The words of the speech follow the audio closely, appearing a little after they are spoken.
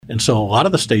And so a lot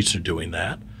of the states are doing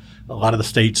that. A lot of the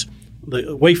states,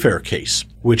 the Wayfair case,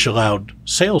 which allowed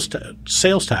sales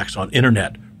tax on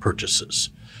internet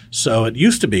purchases. So it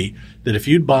used to be that if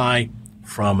you'd buy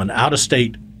from an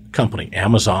out-of-state company,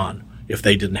 Amazon, if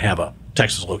they didn't have a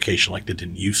Texas location like they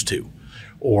didn't used to,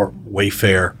 or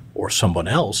Wayfair or someone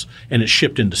else, and it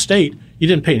shipped into state, you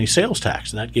didn't pay any sales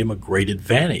tax, and that gave them a great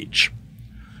advantage.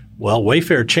 Well,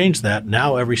 Wayfair changed that.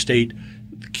 Now every state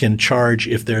can charge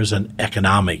if there's an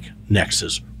economic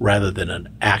nexus rather than an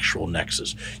actual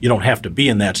nexus. You don't have to be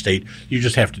in that state. You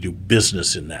just have to do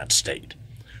business in that state.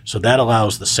 So that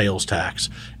allows the sales tax,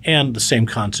 and the same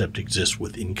concept exists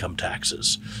with income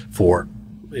taxes for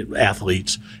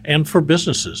athletes and for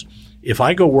businesses. If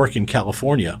I go work in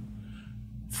California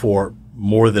for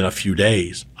more than a few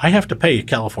days, I have to pay a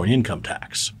California income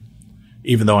tax,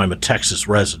 even though I'm a Texas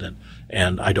resident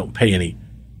and I don't pay any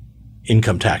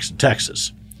income tax in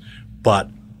Texas.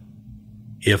 But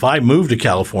if I move to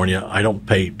California, I don't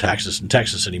pay taxes in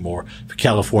Texas anymore. If a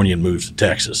Californian moves to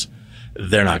Texas,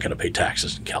 they're not going to pay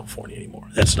taxes in California anymore.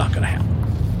 That's not going to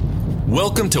happen.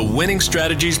 Welcome to Winning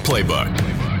Strategies Playbook,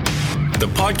 the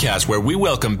podcast where we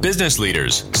welcome business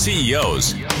leaders,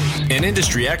 CEOs, and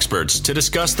industry experts to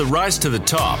discuss the rise to the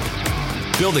top,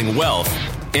 building wealth,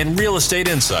 and real estate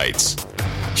insights.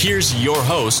 Here's your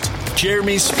host,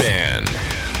 Jeremy Spann.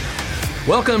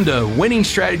 Welcome to Winning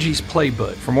Strategies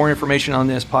Playbook. For more information on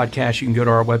this podcast, you can go to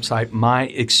our website,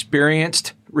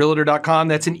 myexperiencedrealtor.com.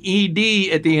 That's an ED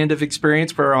at the end of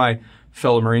experience for my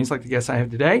fellow Marines like the guests I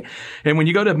have today. And when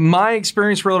you go to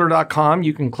myexperiencedrealtor.com,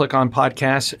 you can click on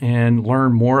podcasts and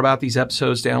learn more about these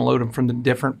episodes, download them from the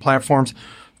different platforms.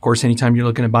 Of course, anytime you're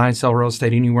looking to buy and sell real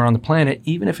estate anywhere on the planet,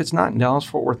 even if it's not in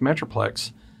Dallas-Fort Worth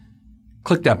Metroplex,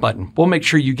 click that button. We'll make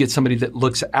sure you get somebody that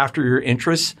looks after your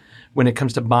interests when it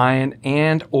comes to buying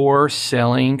and or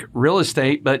selling real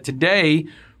estate. But today,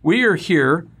 we are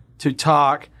here to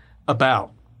talk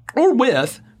about, or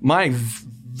with, my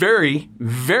very,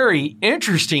 very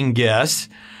interesting guest.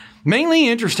 Mainly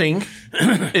interesting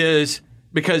is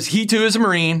because he too is a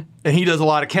Marine and he does a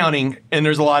lot of counting and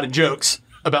there's a lot of jokes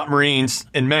about Marines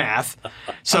and math.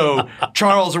 So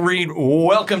Charles Reed,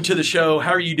 welcome to the show.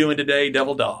 How are you doing today,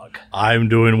 Devil Dog? I'm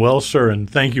doing well, sir, and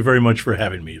thank you very much for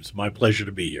having me. It's my pleasure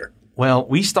to be here. Well,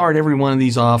 we start every one of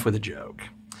these off with a joke.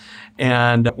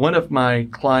 And one of my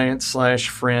clients /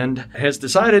 friend has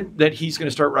decided that he's going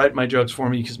to start writing my jokes for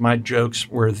me because my jokes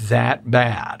were that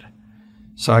bad.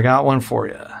 So I got one for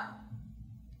you.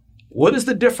 What is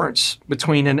the difference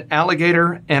between an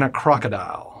alligator and a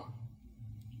crocodile?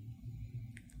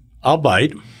 I'll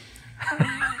bite.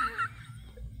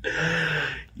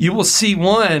 You will see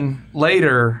one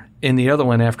later and the other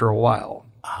one after a while.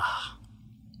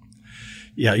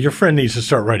 Yeah, your friend needs to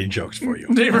start writing jokes for you.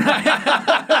 That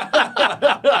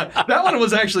one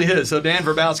was actually his. So Dan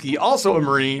Verbowski, also a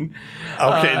Marine.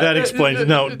 Okay, that explains it.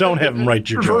 No, don't have him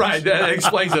write your jokes. Right, that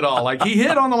explains it all. Like he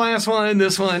hit on the last one,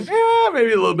 this one,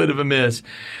 maybe a little bit of a miss.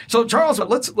 So Charles,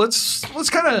 let's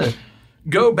kind of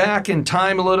go back in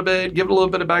time a little bit, give a little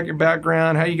bit about your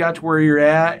background, how you got to where you're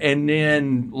at, and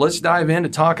then let's dive into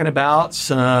talking about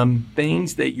some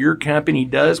things that your company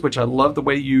does, which I love the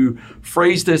way you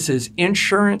phrase this as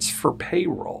insurance for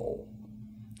payroll.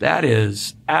 That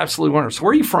is absolutely wonderful. So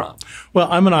where are you from? Well,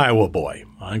 I'm an Iowa boy.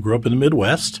 I grew up in the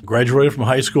Midwest, graduated from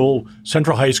high school,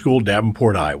 Central High School,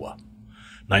 Davenport, Iowa,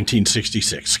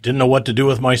 1966. Didn't know what to do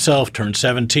with myself, turned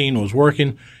 17, was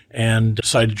working, and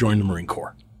decided to join the Marine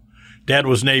Corps. Dad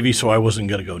was Navy, so I wasn't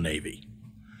going to go Navy.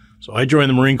 So I joined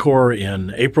the Marine Corps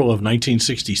in April of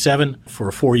 1967 for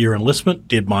a 4-year enlistment,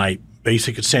 did my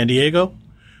basic at San Diego,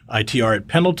 ITR at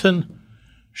Pendleton.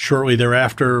 Shortly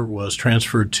thereafter was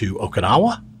transferred to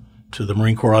Okinawa, to the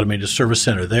Marine Corps Automated Service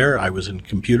Center there. I was in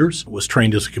computers, was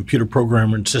trained as a computer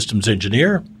programmer and systems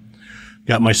engineer,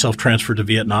 got myself transferred to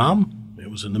Vietnam. It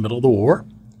was in the middle of the war.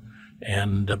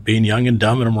 And being young and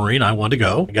dumb and a Marine, I wanted to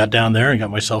go. I got down there and got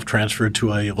myself transferred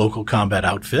to a local combat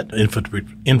outfit,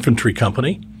 infantry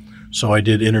company. So I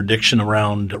did interdiction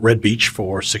around Red Beach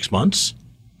for 6 months.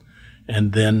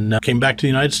 And then came back to the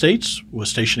United States, was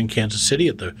stationed in Kansas City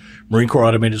at the Marine Corps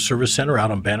Automated Service Center out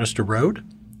on Bannister Road.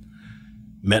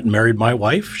 Met and married my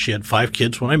wife. She had 5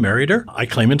 kids when I married her. I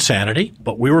claim insanity,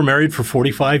 but we were married for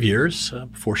 45 years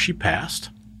before she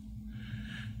passed.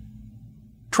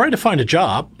 Tried to find a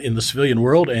job in the civilian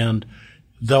world, and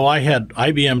though I had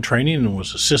IBM training and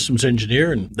was a systems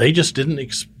engineer, and they just didn't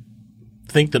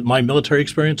think that my military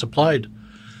experience applied.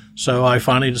 So I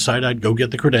finally decided I'd go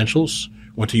get the credentials,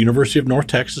 went to University of North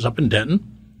Texas up in Denton.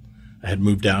 I had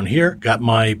moved down here, got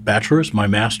my bachelor's, my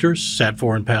master's, sat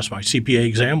for and passed my CPA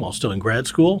exam while still in grad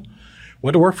school,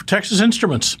 went to work for Texas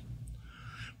Instruments.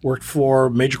 worked for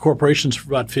major corporations for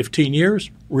about 15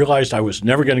 years, realized I was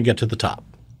never going to get to the top.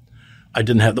 I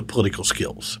didn't have the political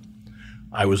skills.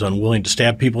 I was unwilling to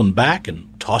stab people in the back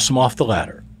and toss them off the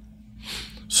ladder.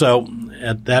 So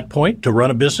at that point, to run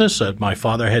a business, my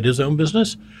father had his own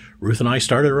business. Ruth and I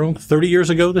started our own 30 years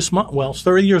ago this month. Well,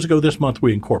 30 years ago this month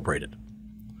we incorporated.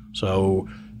 So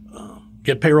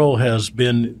Get Payroll has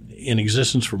been in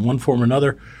existence from one form or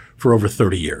another for over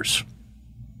 30 years.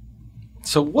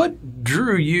 So what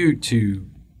drew you to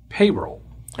payroll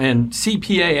and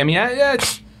CPA? I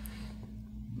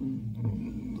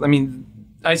mean,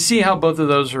 I see how both of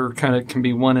those are can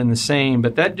be one and the same,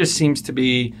 but that just seems to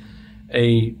be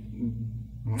a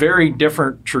very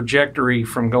different trajectory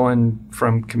from going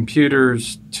from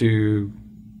computers to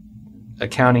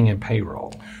accounting and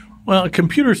payroll. Well,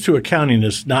 computers to accounting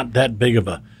is not that big of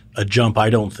a jump, I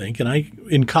don't think. And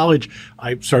in college,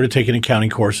 I started taking accounting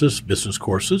courses, business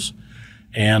courses,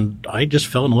 and I just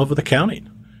fell in love with accounting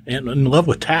and in love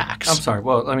with tax. I'm sorry.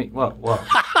 Well,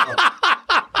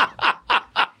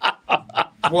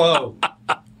 Whoa.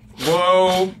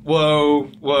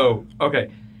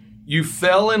 Okay. You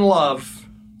fell in love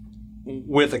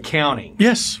with accounting.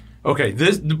 Yes. Okay.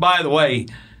 This, by the way,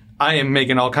 I am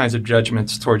making all kinds of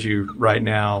judgments towards you right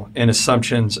now and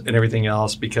assumptions and everything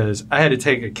else because I had to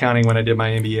take accounting when I did my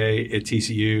MBA at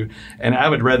TCU, and I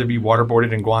would rather be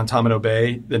waterboarded in Guantanamo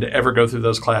Bay than to ever go through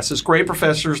those classes. Great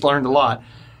professors, learned a lot.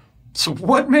 So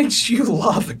what makes you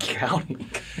love accounting?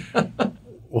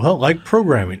 Well, like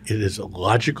programming, it is a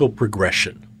logical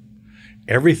progression.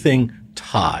 Everything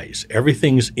ties.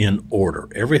 Everything's in order.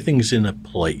 Everything's in a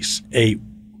place. A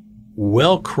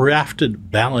well-crafted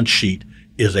balance sheet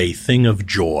is a thing of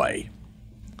joy.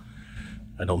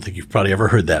 I don't think you've probably ever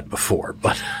heard that before,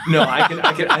 but no, I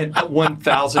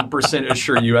 1,000%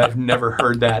 assure you I've never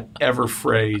heard that ever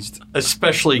phrased,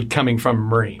 especially coming from a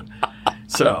Marine.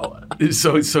 So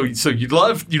you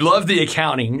love the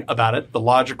accounting about it, the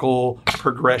logical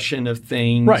progression of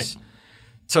things. Right.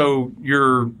 So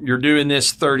you're doing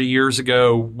this 30 years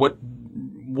ago.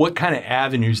 What kind of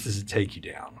avenues does it take you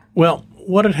down? Well,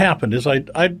 what had happened is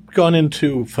I'd gone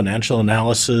into financial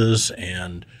analysis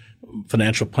and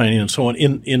financial planning and so on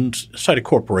inside of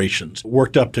corporations,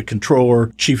 worked up to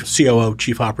controller, chief COO,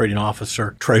 chief operating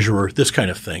officer, treasurer, this kind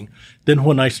of thing. Then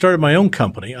when I started my own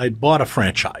company, I bought a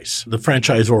franchise. The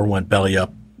franchisor went belly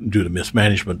up due to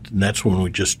mismanagement, and that's when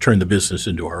we just turned the business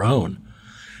into our own.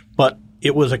 But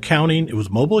it was accounting, it was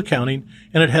mobile accounting,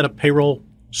 and it had a payroll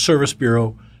service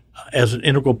bureau as an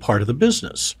integral part of the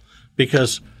business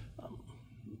because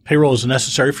payroll is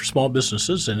necessary for small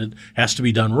businesses and it has to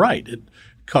be done right. It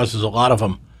causes a lot of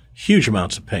them huge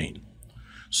amounts of pain.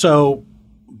 So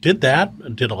did that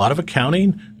and did a lot of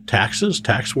accounting, taxes,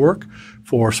 tax work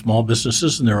for small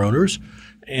businesses and their owners.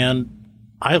 And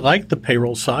I liked the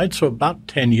payroll side. So about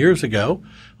 10 years ago,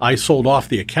 I sold off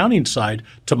the accounting side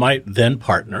to my then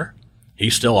partner. He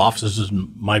still offices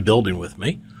in my building with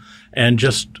me and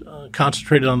just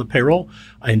concentrated on the payroll.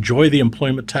 I enjoy the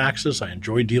employment taxes. I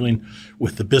enjoy dealing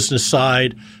with the business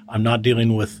side. I'm not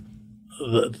dealing with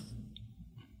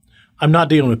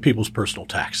people's personal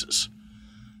taxes.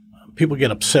 People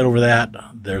get upset over that.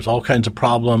 There's all kinds of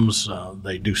problems.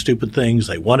 They do stupid things.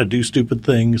 They want to do stupid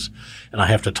things, and I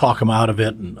have to talk them out of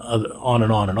it and on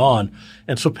and on and on.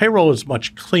 And so payroll is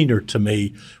much cleaner to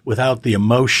me without the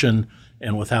emotion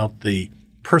and without the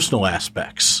personal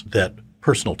aspects that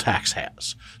personal tax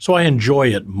has. So I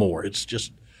enjoy it more. It's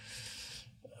just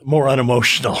more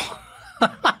unemotional.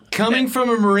 Coming from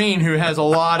a Marine who has a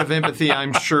lot of empathy,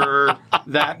 I'm sure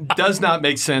that does not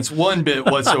make sense one bit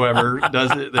whatsoever,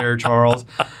 does it there, Charles?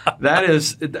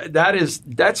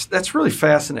 That's really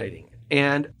fascinating.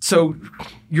 And so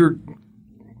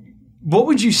what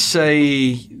would you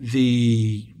say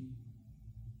the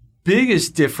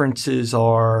biggest differences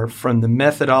are from the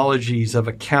methodologies of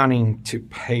accounting to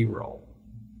payroll?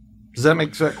 Does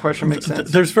that question make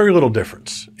sense? There's very little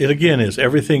difference. It again is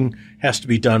everything has to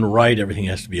be done right. Everything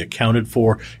has to be accounted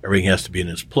for. Everything has to be in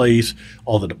its place.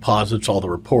 All the deposits, all the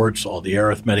reports, all the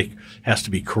arithmetic has to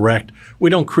be correct. We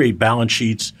don't create balance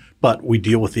sheets, but we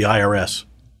deal with the IRS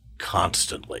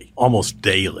constantly, almost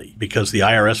daily, because the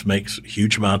IRS makes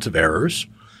huge amounts of errors.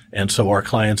 And so our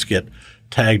clients get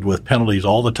tagged with penalties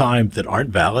all the time that aren't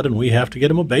valid, and we have to get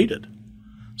them abated.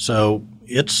 So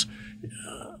it's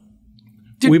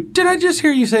Did I just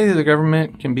hear you say that the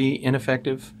government can be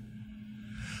ineffective?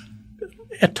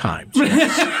 At times,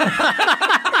 yes.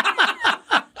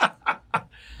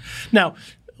 Now,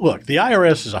 look, the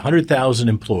IRS is 100,000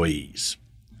 employees.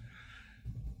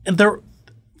 And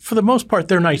for the most part,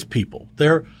 they're nice people.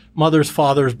 They're mothers,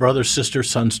 fathers, brothers, sisters,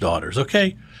 sons, daughters,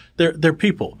 okay? They're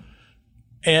people.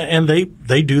 And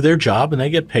they do their job and they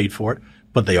get paid for it,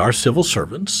 but they are civil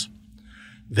servants.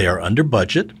 They are under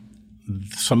budget.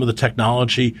 Some of the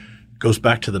technology goes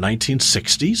back to the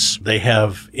 1960s. They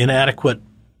have inadequate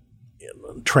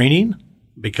training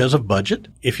because of budget.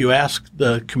 If you ask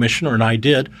the commissioner, and I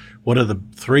did, what are the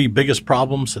 3 biggest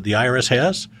problems that the IRS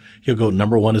has? He'll go,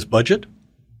 number 1 is budget,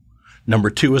 number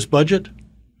 2 is budget,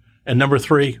 and number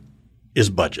 3 is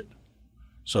budget.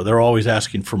 So they're always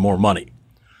asking for more money.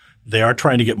 They are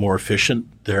trying to get more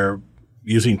efficient. They're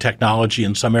using technology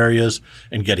in some areas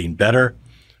and getting better,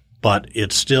 but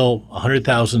it's still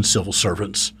 100,000 civil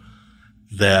servants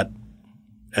that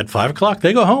at 5 o'clock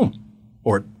they go home,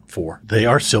 or at 4. They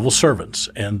are civil servants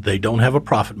and they don't have a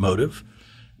profit motive.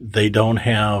 They don't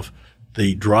have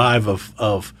the drive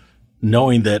of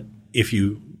knowing that if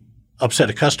you upset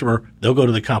a customer, they'll go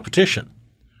to the competition.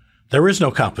 There is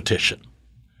no competition.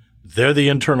 They're the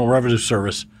Internal Revenue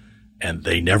Service, and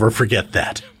they never forget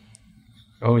that.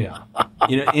 Oh, yeah.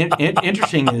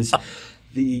 Interesting is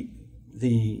the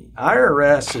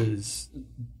IRS is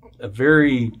a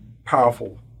very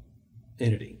powerful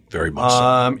entity. Very much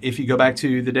so. If you go back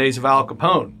to the days of Al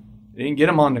Capone, they didn't get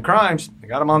them on the crimes, they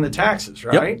got them on the taxes,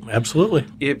 right? Yep, absolutely.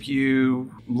 If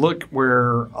you look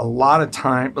where a lot of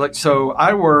time, so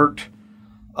I worked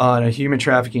on a human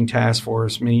trafficking task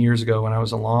force many years ago when I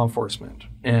was in law enforcement.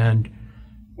 And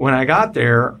when I got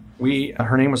there,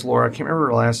 her name was Laura. I can't remember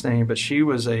her last name, but she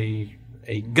was a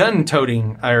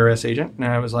gun-toting IRS agent. And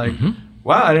I was like,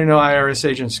 wow, I didn't know IRS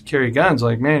agents carry guns.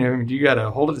 Like, man, you got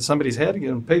to hold it to somebody's head and get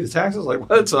them to pay the taxes? Like,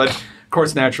 what? So, of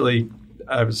course, naturally,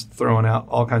 I was throwing out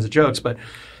all kinds of jokes. But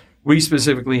we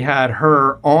specifically had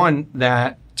her on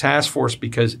that task force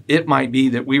because it might be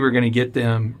that we were going to get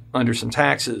them under some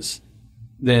taxes.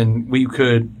 Then we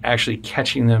could actually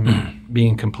catching them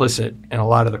being complicit in a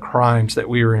lot of the crimes that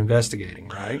we were investigating,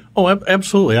 right? Oh,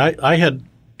 absolutely. I had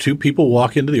 2 people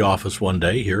walk into the office one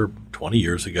day here 20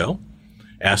 years ago,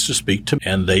 asked to speak to me,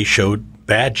 and they showed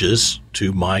badges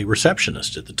to my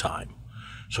receptionist at the time.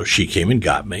 So she came and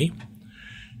got me,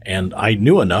 and I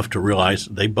knew enough to realize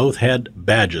they both had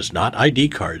badges, not ID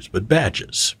cards, but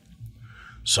badges.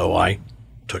 So I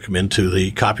took them into the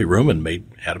copy room and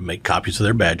had them make copies of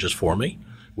their badges for me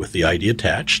with the ID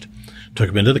attached, took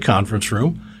them into the conference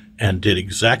room, and did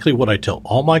exactly what I tell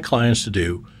all my clients to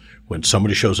do when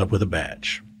somebody shows up with a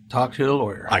badge. Talk to a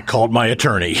lawyer. I called my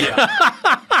attorney. Yeah.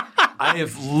 I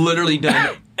have literally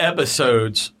done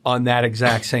episodes on that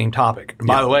exact same topic. And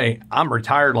by the way, I'm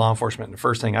retired law enforcement. And the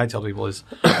first thing I tell people is,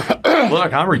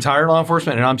 look, I'm retired law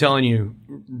enforcement, and I'm telling you,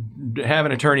 have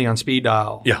an attorney on speed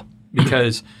dial. Yeah.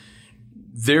 Because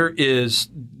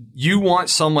you want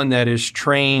someone that is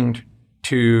trained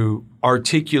to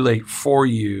articulate for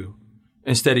you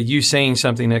instead of you saying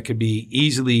something that could be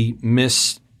easily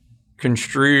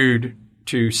misconstrued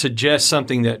to suggest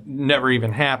something that never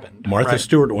even happened. Martha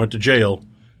Stewart went to jail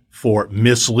for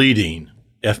misleading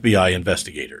FBI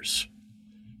investigators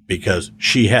because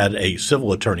she had a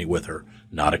civil attorney with her,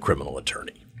 not a criminal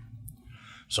attorney.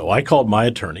 So I called my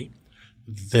attorney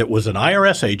that was an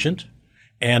IRS agent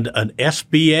and an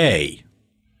SBA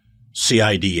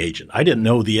CID agent. I didn't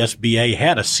know the SBA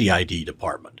had a CID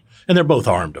department. And they're both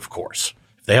armed, of course.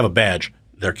 If they have a badge,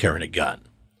 they're carrying a gun.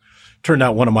 Turned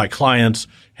out one of my clients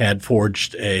had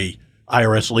forged a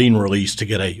IRS lien release to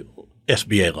get a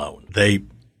SBA loan. They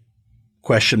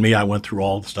questioned me. I went through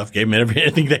all the stuff, gave them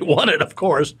everything they wanted, of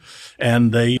course,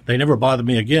 and they never bothered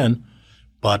me again.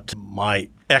 But my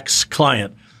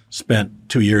ex-client spent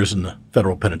 2 years in the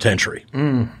federal penitentiary.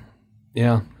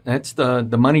 Yeah, that's the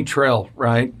money trail,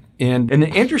 right? And the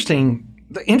interesting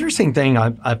thing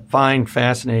I find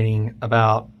fascinating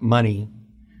about money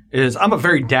is I'm a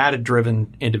very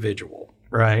data-driven individual,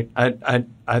 right? I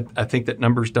think that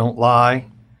numbers don't lie.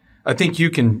 I think you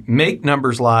can make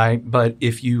numbers lie, but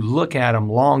if you look at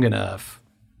them long enough,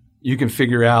 you can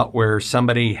figure out where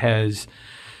somebody has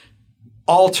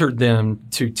altered them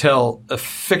to tell a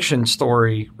fiction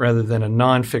story rather than a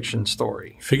nonfiction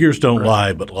story. Figures don't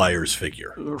lie, but liars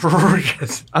figure.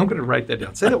 I'm going to write that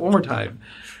down. Say that one more time.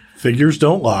 Figures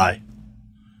don't lie,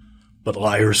 but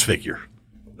liars figure.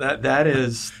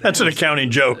 That's an accounting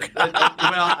joke. Well,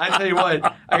 I tell you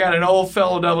what, I got an old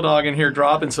fellow double dog in here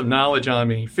dropping some knowledge on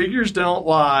me. Figures don't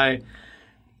lie,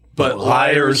 but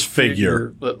liars figure.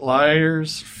 But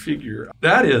liars figure.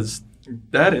 That is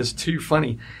too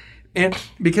funny. And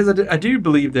because I do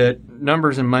believe that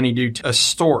numbers and money do a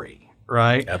story,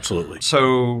 right? Absolutely.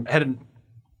 So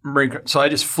I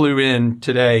just flew in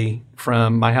today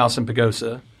from my house in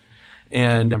Pagosa.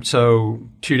 And so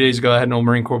 2 days ago, I had an old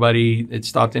Marine Corps buddy that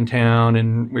stopped in town,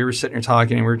 and we were sitting there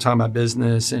talking, and we were talking about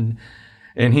business. And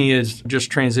And he has just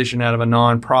transitioned out of a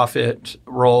nonprofit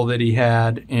role that he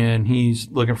had, and he's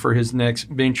looking for his next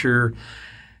venture.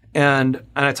 And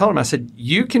I told him, I said,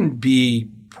 you can be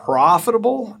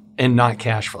profitable and not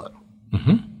cash flow.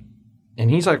 Mm-hmm. And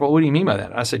he's like, well, what do you mean by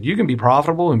that? I said, you can be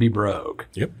profitable and be broke.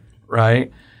 Yep.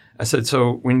 Right? I said,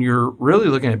 so when you're really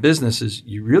looking at businesses,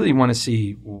 you really want to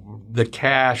see the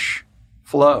cash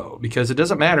flow, because it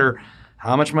doesn't matter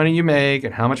how much money you make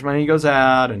and how much money goes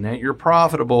out and that you're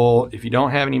profitable. If you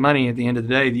don't have any money at the end of the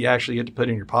day that you actually get to put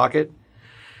in your pocket,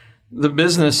 the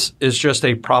business is just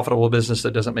a profitable business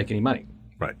that doesn't make any money.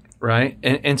 Right. Right.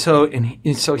 And so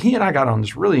he and I got on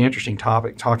this really interesting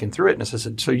topic talking through it. And I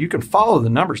said, so you can follow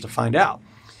the numbers to find out.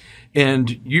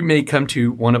 And you may come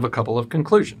to one of a couple of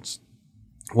conclusions.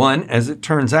 One, as it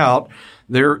turns out,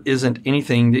 there isn't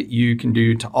anything that you can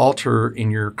do to alter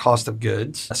in your cost of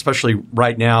goods, especially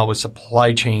right now with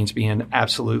supply chains being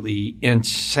absolutely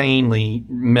insanely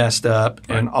messed up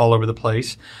and all over the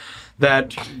place,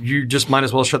 that you just might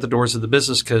as well shut the doors of the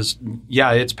business because,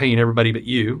 yeah, it's paying everybody but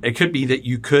you. It could be that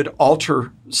you could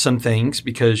alter some things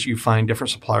because you find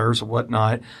different suppliers or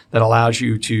whatnot that allows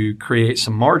you to create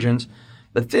some margins.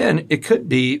 But then it could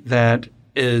be that,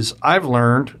 as I've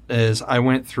learned as I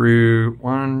went through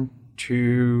 1,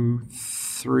 2,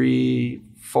 3,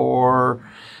 4,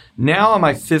 now on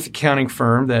my 5th accounting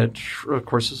firm that, of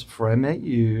course, is before I met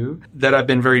you, that I've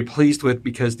been very pleased with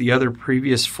because the other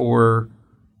previous 4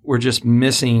 were just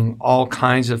missing all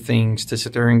kinds of things to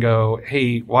sit there and go,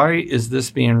 hey, why is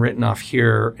this being written off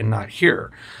here and not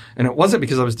here? And it wasn't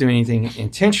because I was doing anything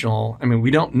intentional. I mean, we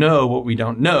don't know what we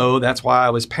don't know. That's why I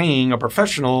was paying a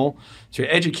professional to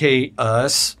educate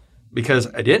us, because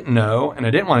I didn't know and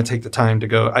I didn't want to take the time to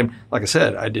go. Like I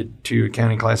said, I did 2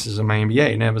 accounting classes in my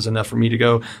MBA, and that was enough for me to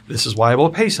go, this is why I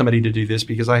will pay somebody to do this,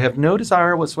 because I have no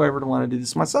desire whatsoever to want to do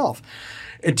this myself.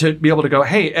 And to be able to go,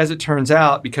 hey, as it turns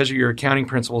out, because of your accounting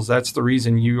principles, that's the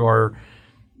reason you are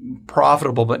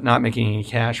profitable but not making any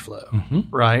cash flow,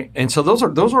 right? And so those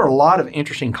are a lot of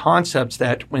interesting concepts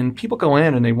that when people go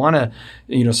in and they want to,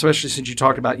 especially since you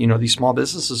talked about, these small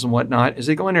businesses and whatnot, is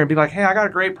they go in there and be like, hey, I got a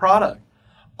great product.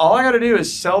 All I got to do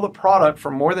is sell the product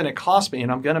for more than it cost me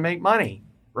and I'm going to make money,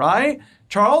 right?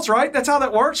 Charles, right? That's how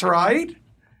that works, right?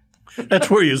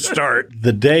 That's where you start.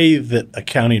 The day that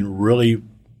accounting really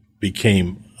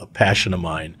became a passion of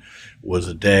mine was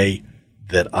a day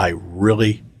that I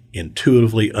really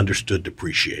intuitively understood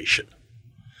depreciation.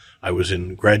 I was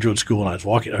in graduate school and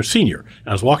I was senior, and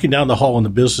I was walking down the hall in the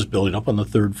business building up on the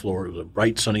 3rd floor. It was a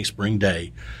bright, sunny spring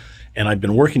day, and I'd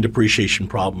been working depreciation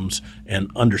problems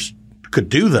and could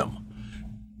do them,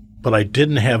 but I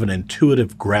didn't have an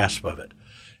intuitive grasp of it.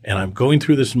 And I'm going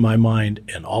through this in my mind,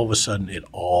 and all of a sudden it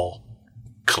all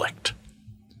clicked.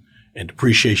 And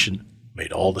depreciation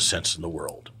made all the sense in the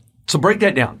world. So break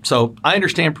that down. So I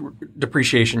understand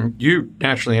depreciation. You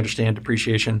naturally understand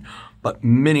depreciation, but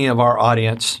many of our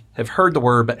audience have heard the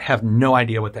word but have no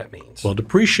idea what that means. Well,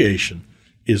 depreciation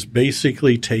is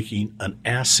basically taking an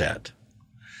asset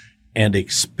and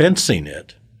expensing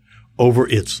it over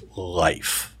its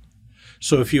life.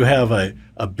 So if you have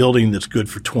a building that's good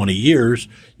for 20 years,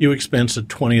 you expense a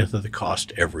 20th of the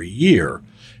cost every year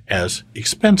as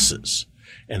expenses.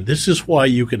 And this is why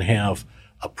you can have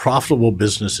a profitable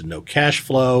business and no cash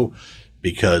flow,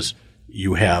 because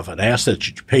you have an asset that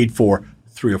you paid for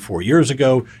 3 or 4 years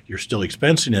ago. You're still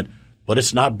expensing it, but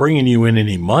it's not bringing you in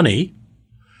any money,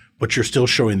 but you're still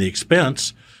showing the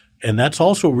expense. And that's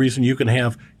also a reason you can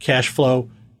have cash flow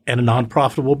and a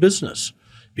non-profitable business,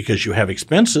 because you have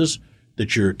expenses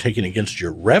that you're taking against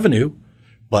your revenue,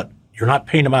 but you're not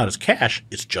paying them out as cash.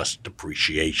 It's just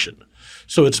depreciation.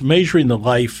 So it's measuring the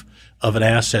life of an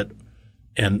asset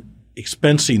and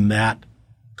expensing that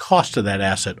cost of that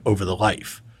asset over the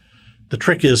life. The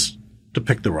trick is to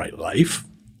pick the right life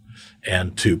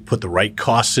and to put the right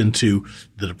costs into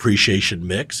the depreciation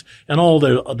mix. And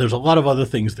there's a lot of other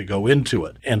things that go into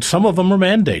it. And some of them are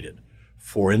mandated.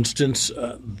 For instance,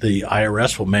 the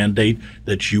IRS will mandate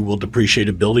that you will depreciate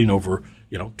a building over,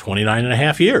 29 and a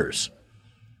half years.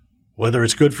 Whether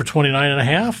it's good for 29 and a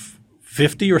half,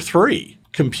 50 or 3.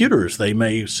 Computers, they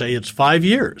may say it's 5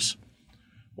 years.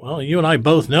 Well, you and I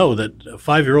both know that a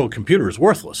 5-year-old computer is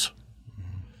worthless.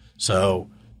 So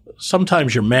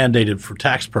sometimes you're mandated for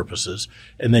tax purposes,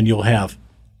 and then you'll have,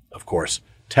 of course,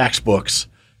 tax books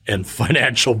and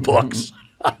financial books.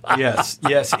 Yes.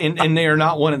 And they are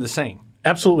not one and the same.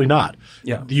 Absolutely not.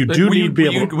 Yeah. You do need to be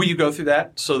able to. Will you go through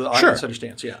that so the audience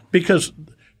understands? Yeah. Because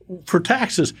for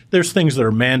taxes, there's things that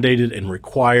are mandated and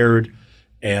required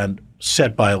and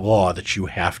set by law that you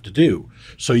have to do.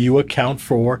 So you account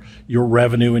for your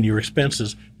revenue and your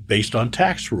expenses based on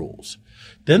tax rules.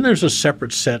 Then there's a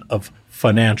separate set of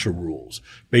financial rules,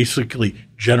 basically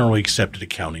generally accepted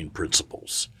accounting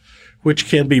principles, which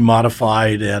can be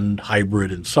modified and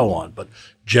hybrid and so on, but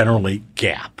generally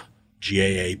GAAP,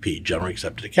 G-A-A-P, generally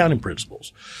accepted accounting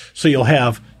principles. So you'll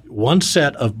have one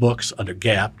set of books under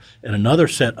GAAP and another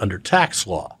set under tax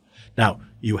law. Now,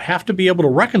 you have to be able to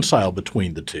reconcile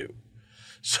between the two.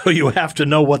 So you have to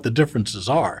know what the differences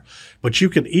are. But you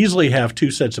can easily have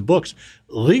two sets of books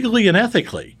legally and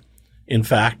ethically. In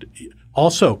fact,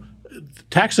 also,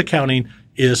 tax accounting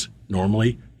is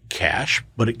normally cash,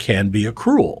 but it can be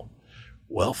accrual.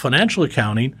 Well, financial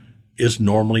accounting is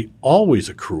normally always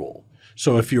accrual.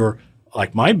 So if you're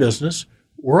like my business,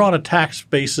 we're on a tax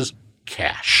basis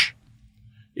cash.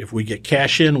 If we get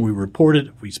cash in, we report it.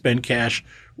 If we spend cash,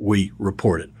 we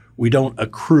report it. We don't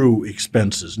accrue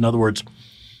expenses. In other words,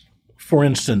 for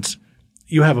instance,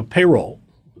 you have a payroll,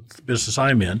 the business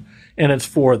I'm in, and it's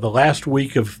for the last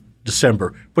week of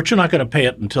December, but you're not going to pay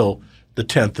it until the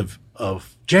 10th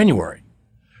of January.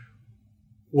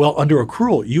 Well, under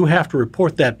accrual, you have to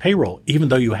report that payroll even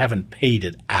though you haven't paid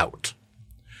it out.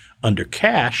 Under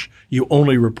cash, you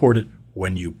only report it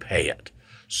when you pay it.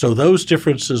 So those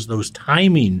differences, those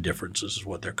timing differences is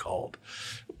what they're called,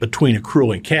 between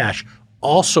accrual and cash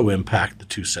also impact the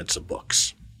two sets of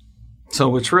books. So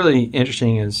what's really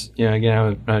interesting is,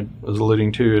 again, I was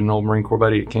alluding to an old Marine Corps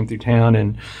buddy that came through town,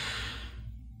 and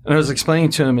I was explaining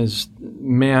to him is,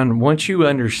 man, once you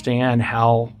understand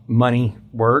how money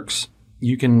works,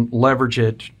 you can leverage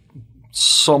it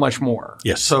so much more.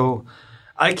 Yes. So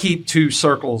I keep two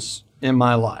circles in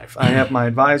my life. I have my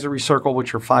advisory circle,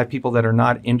 which are 5 people that are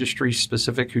not industry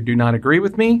specific who do not agree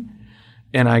with me.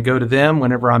 And I go to them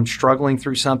whenever I'm struggling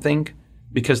through something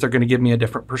because they're going to give me a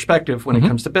different perspective when it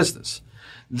comes to business.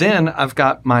 Then I've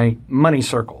got my money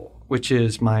circle, which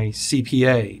is my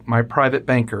CPA, my private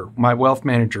banker, my wealth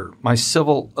manager, my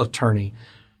civil attorney,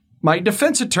 my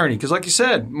defense attorney. Because like you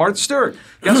said, Martha Stewart,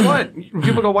 guess what?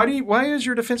 People go, why is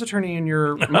your defense attorney in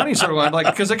your money circle? I'm like,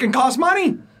 because it can cost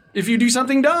money if you do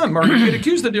something dumb or you get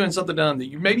accused of doing something dumb that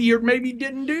you maybe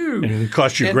didn't do. And it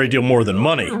costs you a great deal more than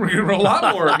money. A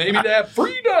lot more. Maybe to have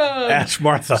freedom. Ask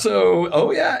Martha.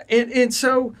 So, And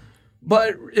so,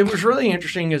 but it was really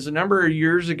interesting is a number of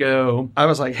years ago, I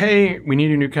was like, hey, we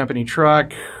need a new company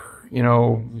truck.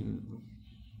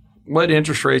 What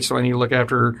interest rates do I need to look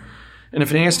after? And the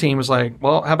finance team was like,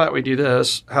 well, how about we do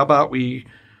this? How about we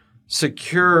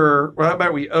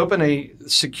open a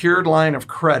secured line of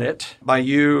credit by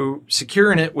you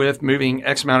securing it with moving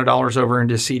X amount of dollars over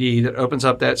into CD that opens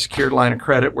up that secured line of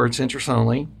credit where it's interest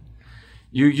only.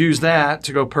 You use that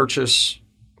to go purchase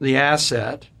the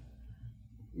asset.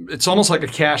 It's almost like a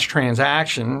cash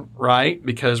transaction, right?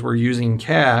 Because we're using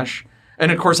cash.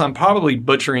 And of course, I'm probably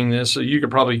butchering this, so you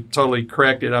could probably totally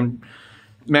correct it. I'm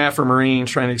math for Marines,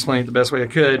 trying to explain it the best way I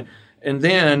could. And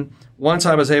then once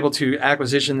I was able to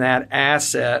acquisition that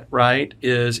asset, right,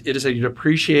 it is a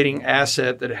depreciating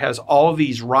asset that has all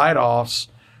these write-offs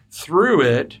through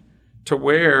it to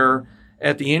where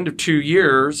at the end of 2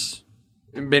 years,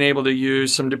 I've been able to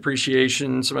use some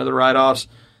depreciation, some other write-offs.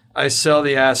 I sell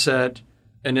the asset,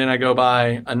 and then I go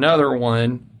buy another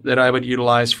one that I would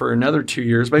utilize for another 2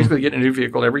 years, basically getting a new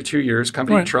vehicle every 2 years,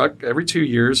 company truck every 2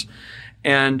 years.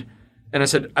 And I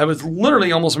said, I was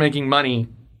literally almost making money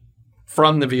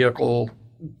from the vehicle,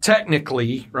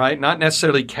 technically, right? Not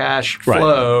necessarily cash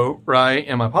flow, right,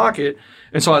 in my pocket.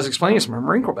 And so I was explaining this to my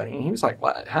Marine Corps buddy, and he was like,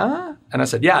 what, huh? And I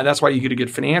said, yeah, that's why you get a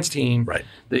good finance team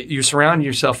that you surround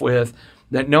yourself with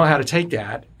that know how to take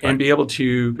that and be able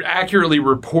to accurately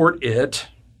report it,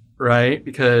 right?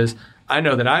 Because I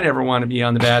know that I never want to be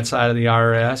on the bad side of the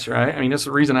IRS, right? I mean, that's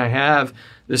the reason I have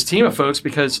this team of folks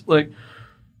because, look,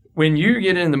 when you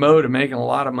get in the mode of making a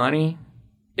lot of money,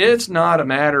 it's not a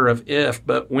matter of if,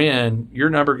 but when your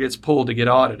number gets pulled to get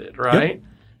audited, right? Yep.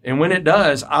 And when it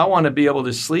does, I want to be able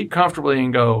to sleep comfortably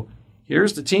and go,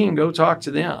 here's the team, go talk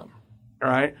to them,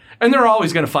 right? And they're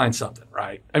always going to find something,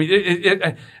 right? I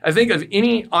mean, I think of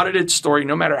any audited story,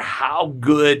 no matter how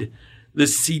good the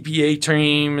CPA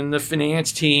team and the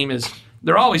finance team is,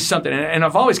 they're always something. And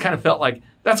I've always kind of felt like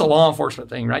that's a law enforcement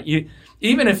thing, right?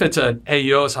 Even if it's hey,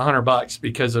 you owe us $100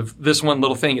 because of this one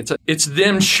little thing, it's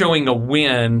them showing a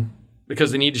win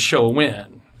because they need to show a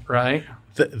win, right?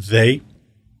 They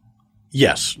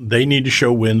need to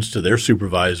show wins to their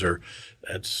supervisor.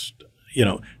 That's,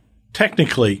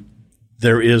 technically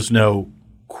there is no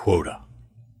quota.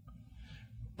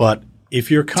 But if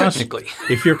you're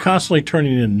constantly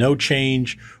turning in no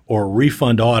change or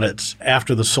refund audits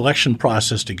after the selection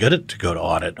process to get it to go to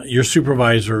audit, your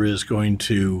supervisor is going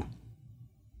to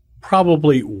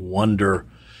probably wonder,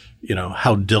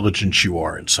 how diligent you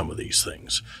are in some of these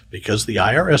things, because the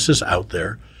IRS is out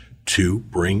there to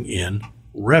bring in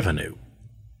revenue.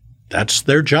 That's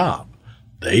their job.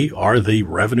 They are the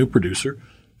revenue producer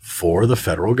for the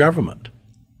federal government.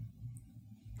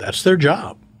 That's their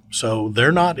job. So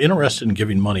they're not interested in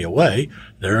giving money away.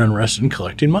 They're interested in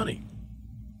collecting money.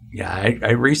 Yeah,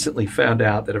 I recently found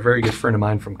out that a very good friend of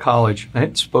mine from college, I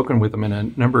had spoken with him in a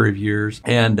number of years,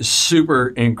 and a super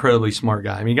incredibly smart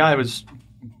guy. I mean, guy was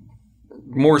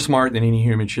more smart than any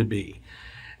human should be.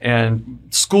 And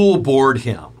school bored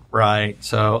him, right?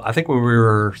 So I think when we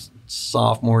were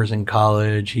sophomores in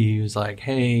college, he was like,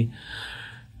 hey,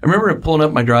 I remember him pulling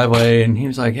up my driveway, and he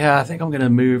was like, yeah, I think I'm going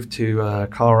to move to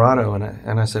Colorado.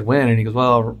 And I said, when? And he goes,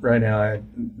 well, right now I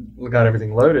got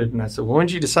everything loaded. And I said, well, when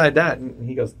did you decide that? And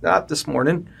he goes, not this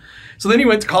morning. So then he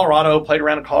went to Colorado, played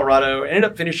around in Colorado, ended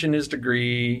up finishing his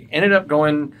degree, ended up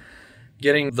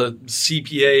getting the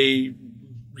CPA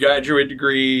graduate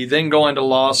degree, then going to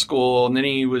law school, and then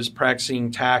he was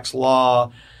practicing tax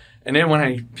law. And then when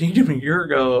I pinged him a year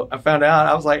ago, I found out,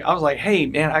 I was like, hey,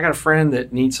 man, I got a friend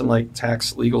that needs some like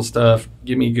tax legal stuff.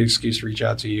 Give me a good excuse to reach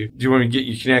out to you. Do you want me to get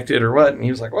you connected or what? And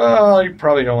he was like, well, you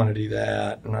probably don't want to do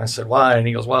that. And I said, why? And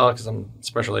he goes, well, because I'm a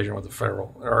special agent with the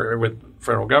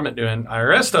federal government doing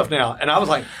IRS stuff now. And I was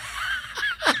like,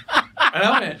 and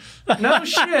I went, no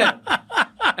shit.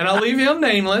 And I'll leave him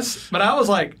nameless. But I was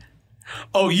like,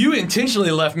 oh, you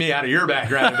intentionally left me out of your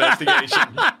background investigation.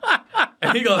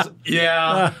 And he goes,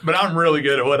 yeah, but I'm really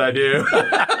good at what I do.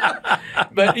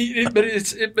 but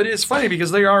it's funny because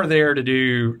they are there to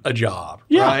do a job,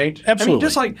 right? Absolutely. I mean,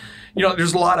 just like,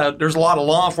 there's a lot of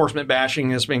law enforcement bashing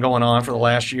that's been going on for the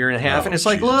last year and a half. And it's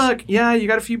like, look, yeah, you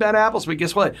got a few bad apples, but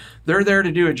guess what? They're there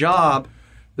to do a job.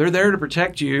 They're there to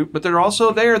protect you, but they're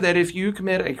also there that if you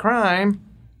commit a crime,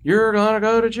 you're going to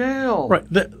go to jail. Right.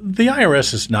 The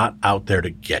IRS is not out there to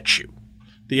get you.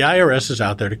 The IRS is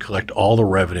out there to collect all the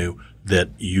revenue that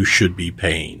you should be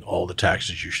paying, all the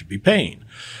taxes you should be paying.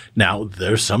 Now,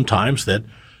 there's sometimes that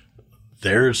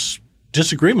there's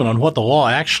disagreement on what the law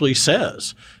actually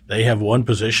says. They have one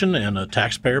position and a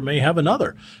taxpayer may have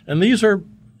another. And these are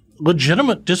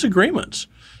legitimate disagreements.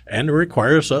 And it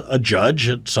requires a judge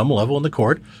at some level in the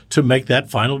court to make that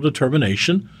final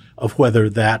determination of whether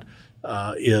that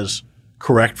is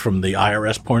correct from the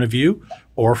IRS point of view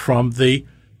or from the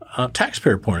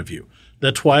taxpayer point of view.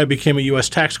 That's why I became a U.S.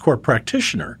 tax court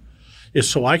practitioner, is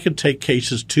so I could take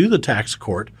cases to the tax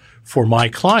court for my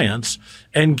clients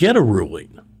and get a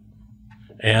ruling.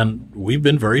 And we've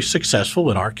been very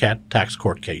successful in our tax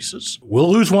court cases.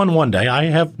 We'll lose one day. I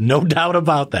have no doubt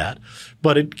about that.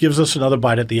 But it gives us another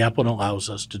bite at the apple and allows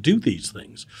us to do these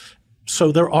things.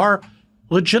 So there are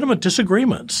legitimate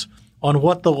disagreements on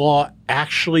what the law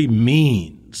actually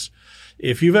means.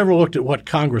 If you've ever looked at what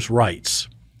Congress writes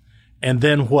and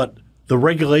then what the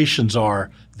regulations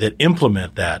are that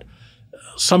implement that,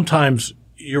 sometimes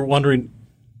you're wondering,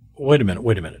 wait a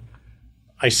minute.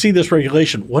 I see this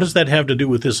regulation. What does that have to do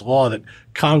with this law that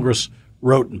Congress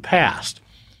wrote and passed?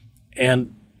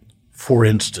 And for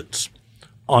instance,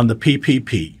 on the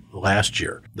PPP last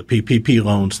year, the PPP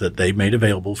loans that they made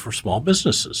available for small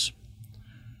businesses,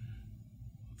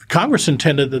 Congress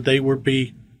intended that they would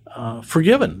be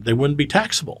forgiven. They wouldn't be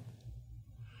taxable.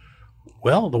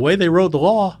 Well, the way they wrote the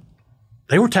law,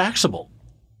 they were taxable.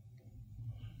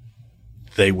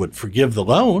 They would forgive the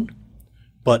loan,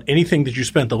 but anything that you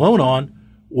spent the loan on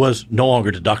was no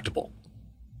longer deductible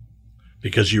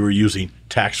because you were using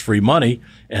tax-free money,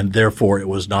 and therefore it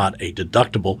was not a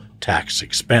deductible tax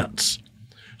expense.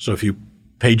 So if you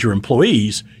paid your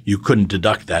employees, you couldn't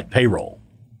deduct that payroll.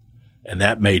 And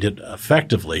that made it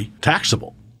effectively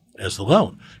taxable as the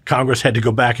loan. Congress had to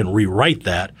go back and rewrite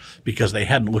that because they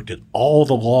hadn't looked at all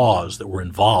the laws that were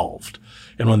involved.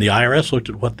 And when the IRS looked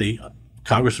at what the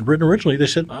Congress had written originally, they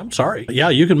said, I'm sorry. Yeah,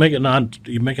 you can make it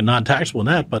non-taxable in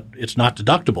that, but it's not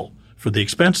deductible for the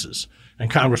expenses.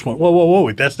 And Congress went,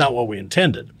 whoa, that's not what we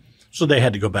intended. So they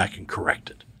had to go back and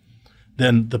correct it.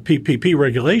 Then the PPP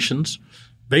regulations,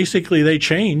 basically they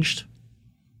changed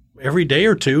every day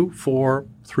or two for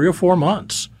 3 or 4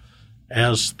 months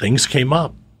as things came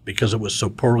up because it was so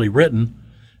poorly written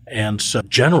and so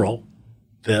general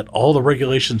that all the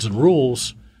regulations and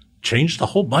rules changed a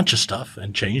whole bunch of stuff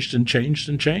and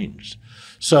changed.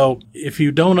 So if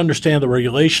you don't understand the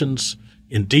regulations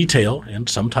in detail, and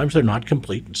sometimes they're not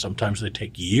complete and sometimes they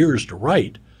take years to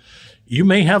write, you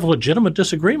may have legitimate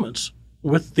disagreements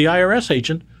with the IRS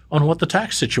agent on what the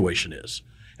tax situation is.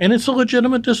 And it's a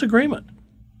legitimate disagreement.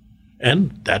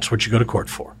 And that's what you go to court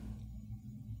for.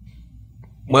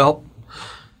 Well,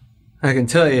 I can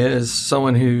tell you as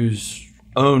someone who's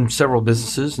owned several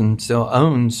businesses and still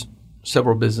owns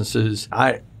several businesses.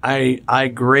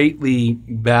 I greatly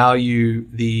value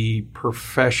the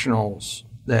professionals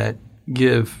that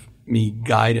give me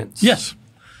guidance. Yes.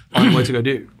 On what to go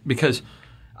do, because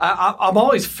I'm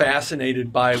always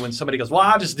fascinated by when somebody goes, well,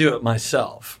 I'll just do it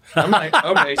myself. I'm like,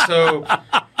 okay, so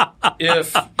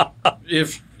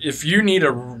if you need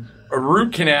a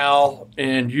root canal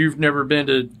and you've never been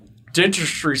to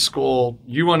dentistry school,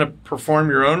 you want to perform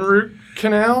your own root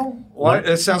canal? Why?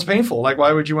 That sounds painful. Like,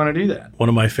 why would you want to do that? One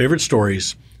of my favorite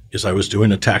stories is I was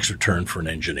doing a tax return for an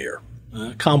engineer,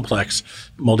 a complex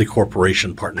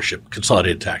multi-corporation partnership,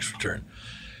 consolidated tax return.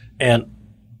 And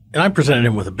I presented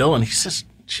him with a bill, and he says,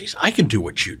 geez, I can do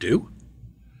what you do.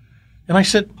 And I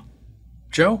said,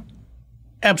 Joe,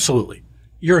 absolutely.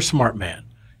 You're a smart man.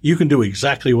 You can do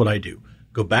exactly what I do.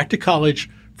 Go back to college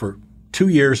for 2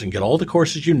 years and get all the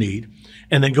courses you need,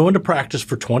 and then go into practice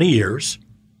for 20 years,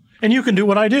 and you can do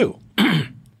what I do.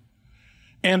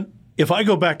 And if I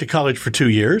go back to college for 2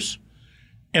 years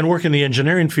and work in the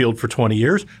engineering field for 20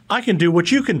 years, I can do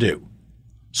what you can do.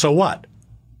 So what?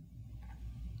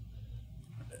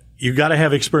 You got to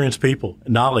have experienced people,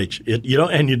 knowledge.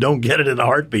 You don't get it in a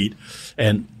heartbeat,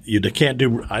 and you can't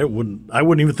do. I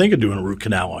wouldn't even think of doing a root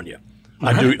canal on you.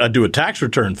 I do a tax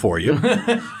return for you.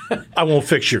 I won't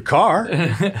fix your car,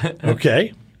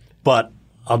 okay, but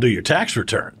I'll do your tax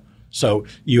return. So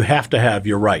you have to have.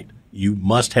 You're right. You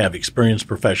must have experienced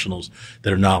professionals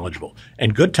that are knowledgeable,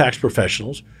 and good tax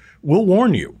professionals will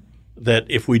warn you that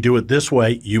if we do it this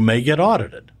way, you may get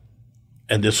audited,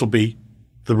 and this will be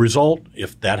the result.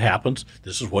 If that happens,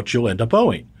 this is what you'll end up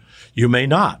owing. You may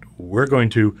not. We're going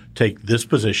to take this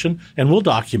position and we'll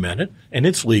document it, and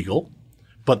it's legal,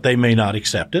 but they may not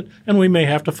accept it, and we may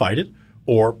have to fight it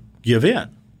or give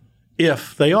in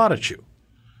if they audit you.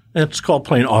 And it's called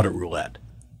plain audit roulette.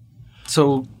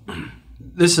 So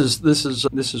this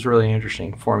is really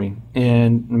interesting for me,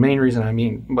 and the main reason let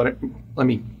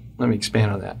me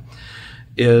expand on that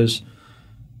is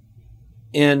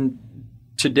in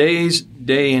today's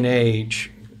day and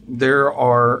age, there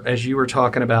are, as you were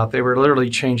talking about, they were literally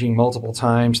changing multiple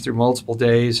times through multiple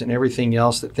days and everything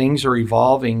else, that things are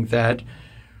evolving, that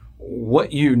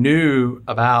what you knew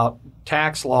about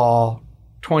tax law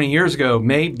 20 years ago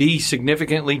may be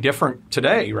significantly different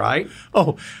today, right?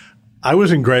 Oh, I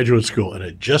was in graduate school and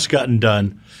had just gotten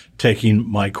done taking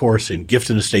my course in gift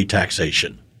and estate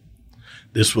taxation.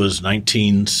 This was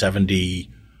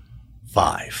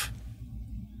 1975.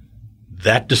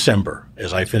 That December,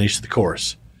 as I finished the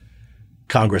course,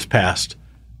 Congress passed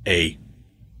a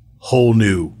whole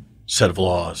new set of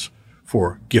laws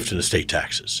for gift and estate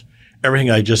taxes. Everything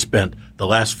I just spent the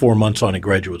last 4 months on in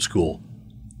graduate school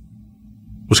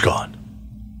was gone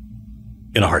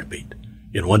in a heartbeat,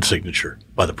 in one signature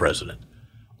by the president.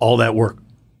 All that work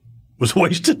was a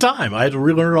waste of time. I had to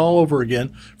relearn it all over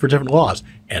again for different laws.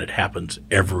 And it happens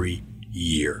every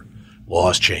year.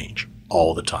 Laws change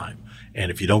all the time. And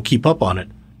if you don't keep up on it,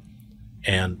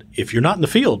 and if you're not in the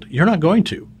field, you're not going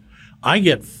to. I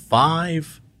get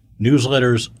 5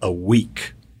 newsletters a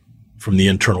week from the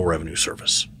Internal Revenue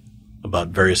Service about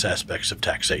various aspects of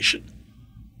taxation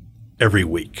every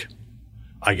week.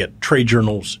 I get trade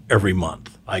journals every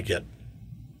month. I get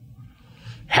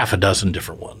half a dozen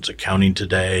different ones: Accounting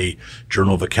Today,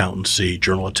 Journal of Accountancy,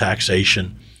 Journal of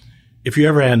Taxation. If you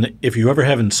ever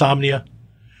have insomnia,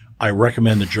 I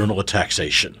recommend the Journal of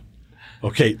Taxation.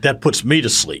 Okay, that puts me to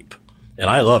sleep, and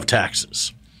I love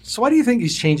taxes. So why do you think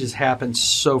these changes happen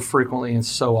so frequently and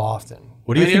so often?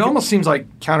 What do you think? It almost seems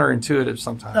like counterintuitive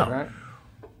sometimes, right?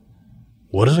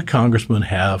 What does a congressman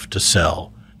have to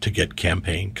sell to get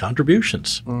campaign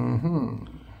contributions? Mm-hmm.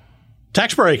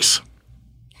 Tax breaks.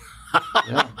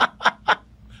 Yeah.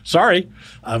 Sorry.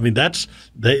 I mean,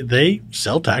 they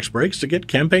sell tax breaks to get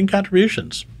campaign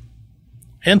contributions.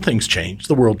 And things change.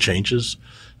 The world changes.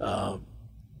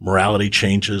 Morality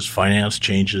changes. Finance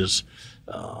changes.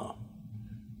 A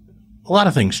lot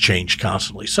of things change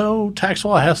constantly. So tax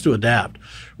law has to adapt.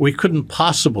 We couldn't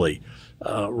possibly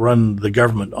run the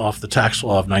government off the tax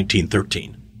law of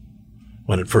 1913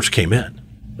 when it first came in.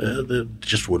 It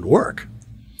just wouldn't work.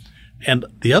 And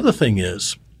the other thing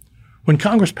is, when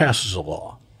Congress passes a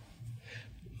law,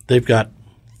 they've got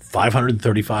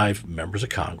 535 members of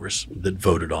Congress that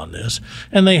voted on this,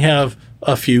 and they have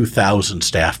a few thousand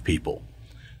staff people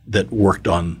that worked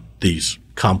on these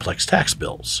complex tax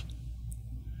bills.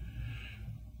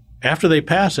 After they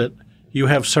pass it, you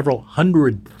have several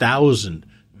 100,000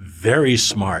 very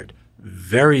smart,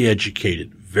 very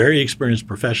educated, very experienced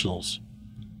professionals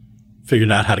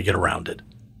figuring out how to get around it.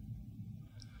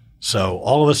 So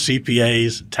all of us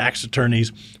CPAs, tax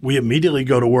attorneys, we immediately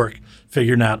go to work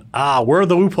figuring out, where are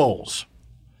the loopholes?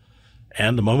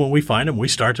 And the moment we find them, we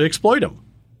start to exploit them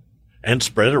and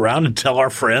spread it around and tell our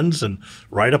friends and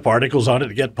write up articles on it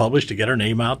to get published, to get our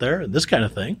name out there, and this kind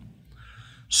of thing.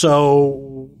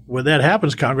 So when that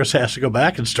happens, Congress has to go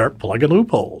back and start plugging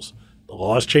loopholes. The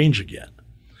laws change again.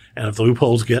 And if the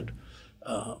loopholes get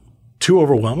too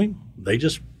overwhelming, they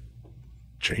just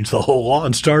change the whole law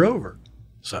and start over.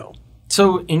 So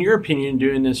in your opinion,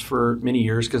 doing this for many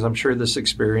years, because I'm sure this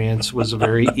experience was a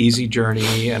very easy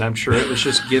journey, and I'm sure it was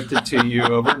just gifted to you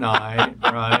overnight,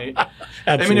 right?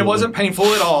 Absolutely. I mean, it wasn't painful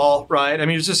at all, right? I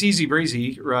mean, it was just easy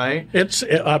breezy, right?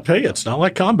 I'll tell you, it's not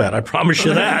like combat. I promise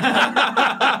you that.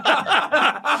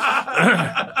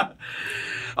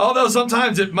 Although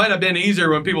sometimes it might have been easier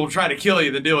when people try to kill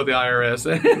you than deal with the IRS.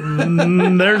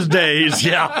 There's days,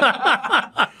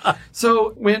 yeah.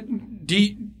 So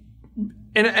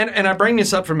and I bring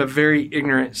this up from a very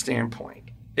ignorant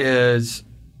standpoint, I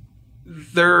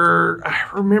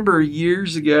remember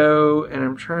years ago, and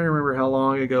I'm trying to remember how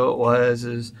long ago it was,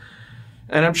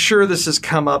 and I'm sure this has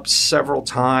come up several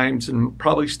times and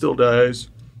probably still does,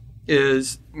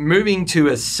 is moving to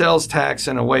a sales tax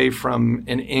and away from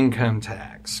an income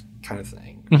tax kind of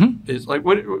thing. Mm-hmm. It's like,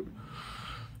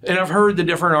 and I've heard the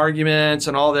different arguments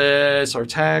and all this, our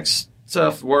tax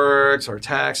stuff works, our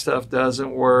tax stuff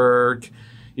doesn't work,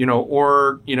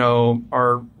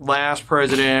 our last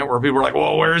president, where people were like,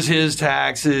 well, where's his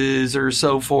taxes or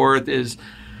so forth, is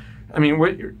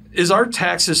our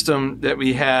tax system that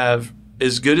we have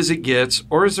as good as it gets,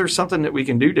 or is there something that we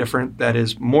can do different that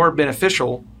is more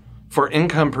beneficial for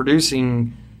income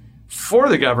producing for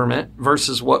the government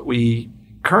versus what we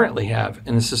currently have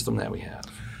in the system that we have?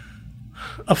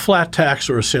 A flat tax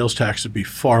or a sales tax would be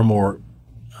far more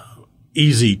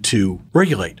easy to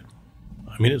regulate.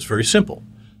 I mean, it's very simple.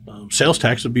 Sales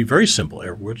tax would be very simple.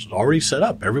 It's already set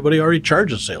up. Everybody already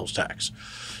charges sales tax.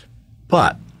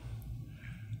 But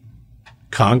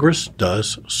Congress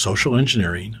does social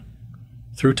engineering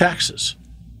through taxes.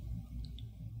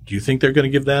 Do you think they're going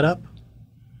to give that up?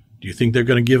 Do you think they're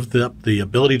going to give up the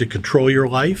ability to control your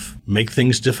life, make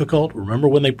things difficult? Remember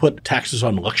when they put taxes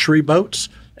on luxury boats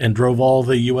and drove all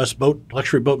the U.S.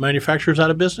 luxury boat manufacturers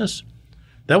out of business?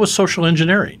 That was social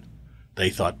engineering. They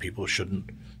thought people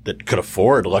that could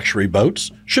afford luxury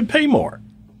boats should pay more.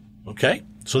 Okay?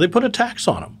 So they put a tax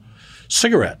on them.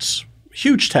 Cigarettes,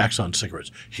 huge tax on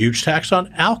cigarettes, huge tax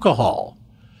on alcohol,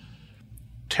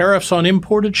 tariffs on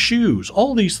imported shoes,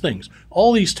 all these things,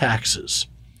 all these taxes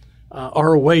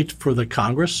are a way for the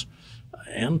Congress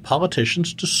and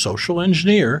politicians to social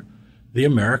engineer the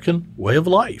American way of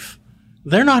life.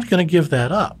 They're not going to give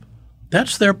that up.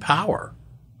 That's their power.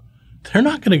 They're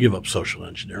not going to give up social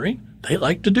engineering. They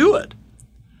like to do it.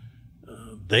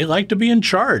 They like to be in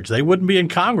charge. They wouldn't be in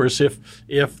Congress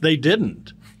if they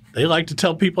didn't. They like to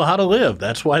tell people how to live.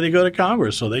 That's why they go to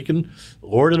Congress, so they can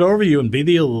lord it over you and be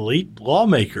the elite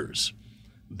lawmakers.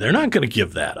 They're not going to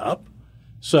give that up.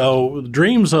 So the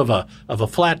dreams of a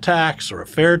flat tax or a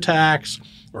fair tax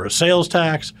or a sales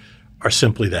tax are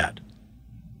simply that,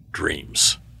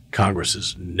 dreams. Congress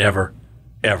is never,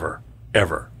 ever,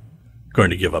 ever going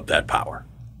to give up that power.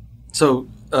 So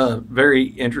very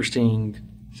interesting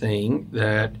thing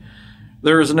that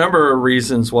there is a number of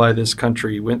reasons why this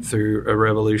country went through a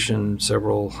revolution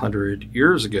several hundred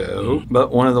years ago,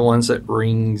 but one of the ones that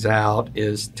rings out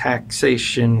is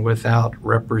taxation without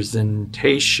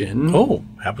representation. Oh,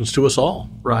 happens to us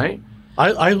all. Right.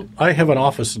 I have an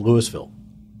office in Louisville.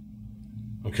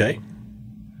 Okay?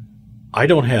 I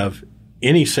don't have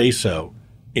any say-so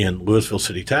in Louisville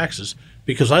city taxes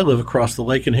because I live across the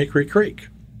lake in Hickory Creek.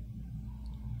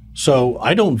 So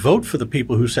I don't vote for the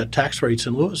people who set tax rates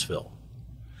in Louisville.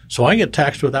 So I get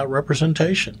taxed without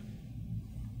representation.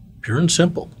 Pure and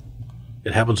simple.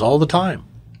 It happens all the time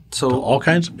to all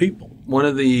kinds of people.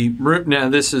 Now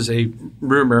this is a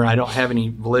rumor. I don't have any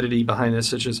validity behind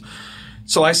this. It's just,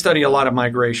 so I study a lot of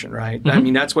migration, right? Mm-hmm. I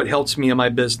mean, that's what helps me in my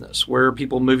business. Where are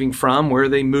people moving from? Where are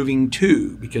they moving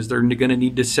to? Because they're going to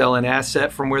need to sell an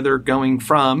asset from where they're going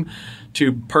from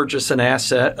to purchase an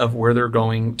asset of where they're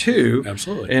going to.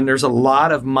 Absolutely. And there's a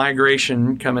lot of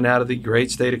migration coming out of the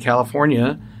great state of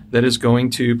California that is going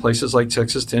to places like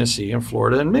Texas, Tennessee, and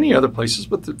Florida, and many other places,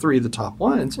 but the three of the top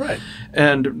ones. Right.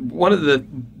 And one of the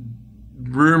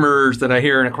rumors that I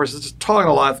hear, and of course, it's talking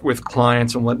a lot with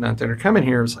clients and whatnot that are coming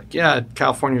here, is like, yeah,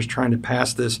 California's trying to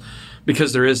pass this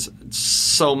because there is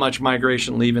so much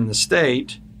migration leaving the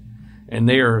state, and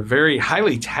they are a very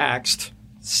highly taxed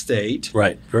state.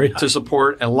 Right. Very high. To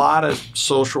support a lot of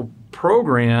social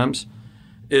programs,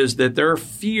 is that their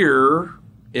fear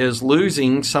is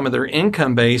losing some of their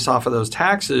income base off of those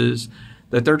taxes,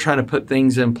 that they're trying to put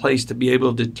things in place to be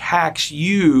able to tax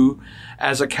you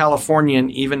as a Californian,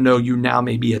 even though you now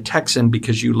may be a Texan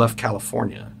because you left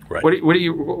California. Right. What do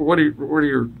you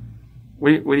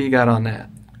got on that?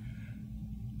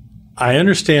 I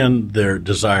understand their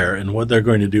desire, and what they're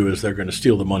going to do is they're going to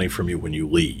steal the money from you when you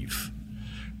leave.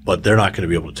 But they're not going to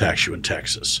be able to tax you in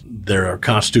Texas. There are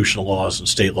constitutional laws and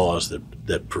state laws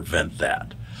that prevent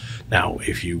that. Now,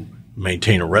 if you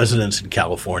maintain a residence in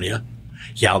California,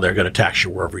 yeah, they're going to tax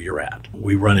you wherever you're at.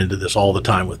 We run into this all the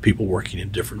time with people working in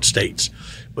different states.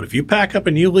 But if you pack up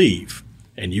and you leave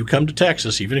and you come to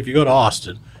Texas, even if you go to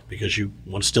Austin because you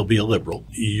want to still be a liberal,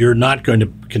 you're not going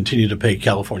to continue to pay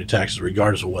California taxes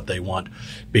regardless of what they want,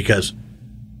 because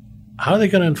how are they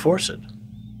going to enforce it?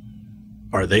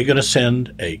 Are they going to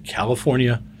send a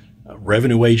California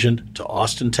revenue agent to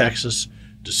Austin, Texas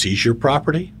to seize your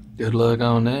property? Good luck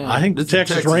on that. I think the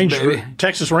Texas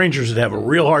Rangers would have a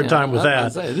real hard time with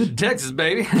that. This is Texas,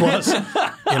 baby. Plus,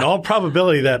 in all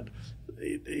probability, that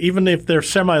even if they're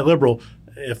semi-liberal,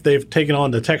 if they've taken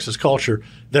on the Texas culture,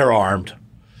 they're armed.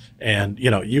 And,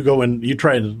 you go and you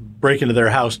try to break into their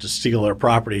house to steal their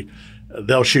property,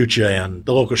 they'll shoot you, and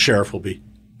the local sheriff will be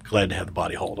glad to have the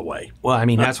body hauled away. Well, I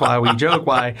mean, that's why we joke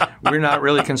why we're not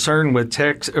really concerned with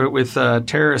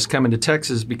terrorists coming to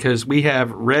Texas, because we have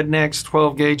Rednecks,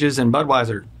 12 gauges, and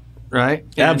Budweiser, right?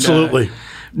 And, absolutely.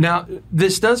 Now,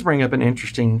 this does bring up an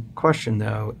interesting question,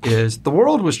 though, is the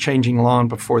world was changing long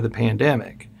before the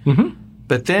pandemic. Mm-hmm.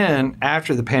 But then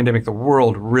after the pandemic, the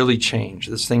world really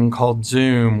changed. This thing called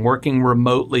Zoom, working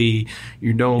remotely.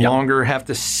 You no longer have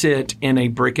to sit in a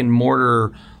brick and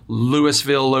mortar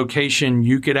Louisville location.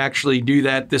 You could actually do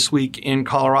that this week in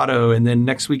Colorado, and then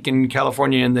next week in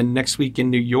California, and then next week in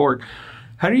New York.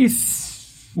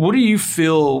 What do you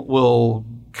feel will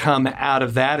come out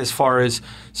of that, as far as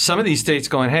some of these states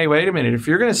going, hey, wait a minute, if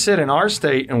you're going to sit in our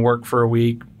state and work for a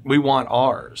week, we want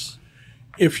ours?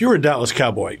 If you're a Dallas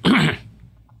Cowboy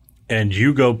and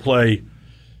you go play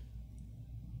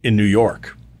in New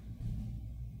York,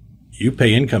 you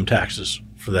pay income taxes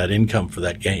for that income for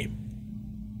that game.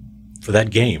 For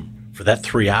that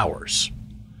 3 hours.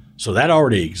 So that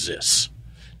already exists.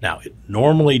 Now, it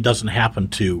normally doesn't happen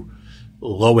to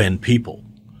low-end people.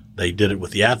 They did it with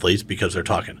the athletes because they're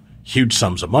talking huge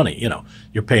sums of money.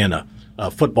 You're paying a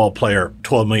football player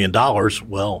 $12 million,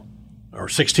 or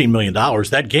 $16 million.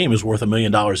 That game is worth $1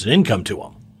 million in income to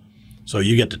them. So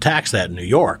you get to tax that in New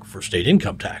York for state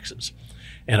income taxes.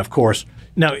 And, of course,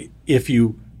 now if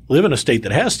you live in a state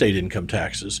that has state income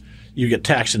taxes, you get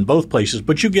taxed in both places,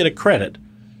 but you get a credit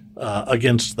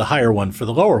against the higher one for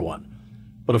the lower one.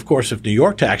 But, of course, if New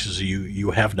York taxes you,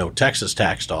 you have no Texas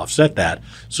tax to offset that,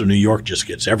 so New York just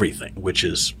gets everything, which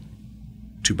is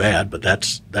too bad, but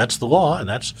that's the law, and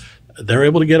they're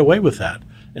able to get away with that.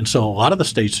 And so a lot of the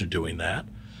states are doing that.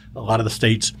 A lot of the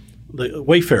states, the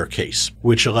Wayfair case,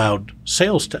 which allowed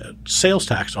sales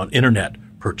tax on Internet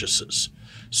purchases.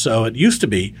 So it used to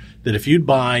be that if you'd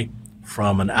buy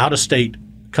from an out-of-state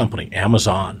company,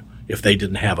 Amazon, if they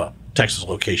didn't have a Texas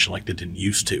location like they didn't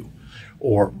used to,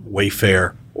 or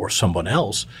Wayfair or someone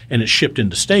else, and it shipped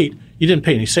into state, you didn't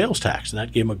pay any sales tax, and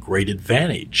that gave them a great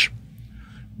advantage.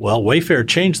 Well, Wayfair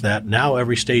changed that. Now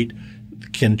every state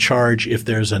can charge if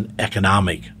there's an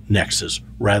economic nexus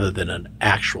rather than an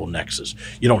actual nexus.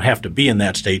 You don't have to be in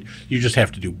that state. You just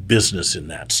have to do business in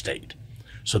that state.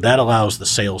 So that allows the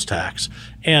sales tax,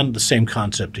 and the same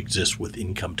concept exists with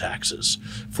income taxes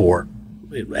for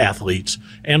athletes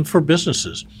and for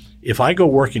businesses. If I go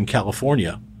work in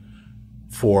California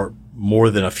for more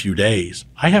than a few days,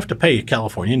 I have to pay a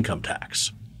California income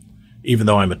tax, even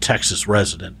though I'm a Texas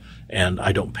resident and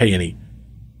I don't pay any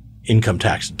income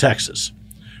tax in Texas.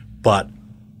 But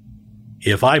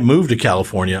if I move to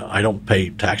California, I don't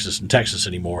pay taxes in Texas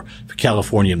anymore. If a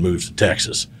Californian moves to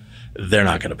Texas, they're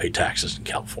not going to pay taxes in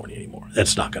California anymore.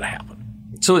 That's not going to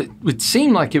happen. So it would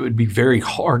seem like it would be very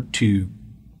hard to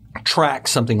track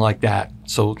something like that.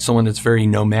 So someone that's very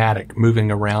nomadic,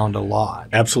 moving around a lot.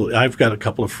 Absolutely. I've got a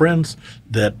couple of friends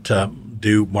that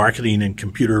do marketing and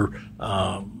computer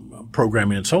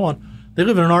programming and so on. They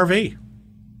live in an RV.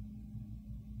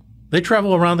 They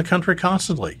travel around the country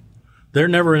constantly. They're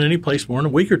never in any place more than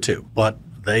a week or two, but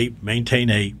they maintain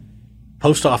a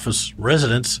post office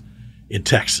residence in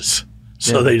Texas,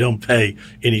 so they don't pay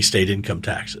any state income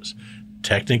taxes.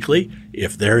 Technically,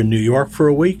 if they're in New York for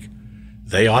a week,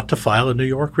 they ought to file a New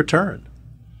York return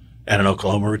and an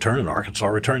Oklahoma return, an Arkansas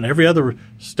return, every other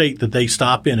state that they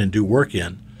stop in and do work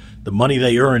in. The money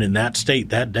they earn in that state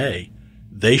that day,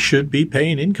 they should be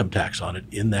paying income tax on it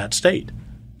in that state.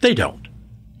 They don't.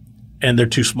 And they're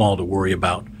too small to worry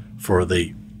about for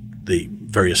the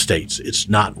various states. It's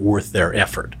not worth their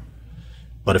effort.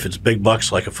 But if it's big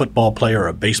bucks like a football player or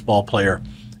a baseball player,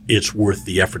 it's worth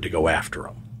the effort to go after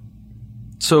them.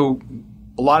 So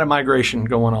a lot of migration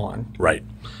going on. Right.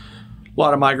 A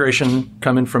lot of migration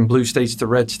coming from blue states to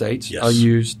red states. Yes. I'll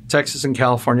use Texas and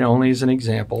California only as an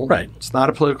example. Right. It's not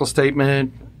a political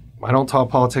statement. I don't talk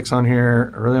politics on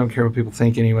here. I really don't care what people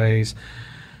think anyways.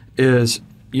 Is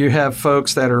you have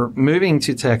folks that are moving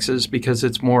to Texas because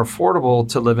it's more affordable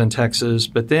to live in Texas,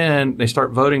 but then they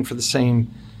start voting for the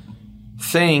same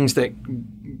things that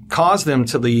cause them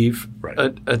to leave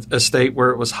Right. a state where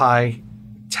it was high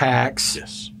tax.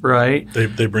 Yes. Right.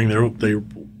 They bring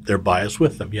their bias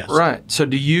with them. Yes. Right. So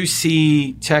do you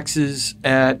see Texas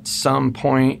at some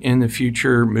point in the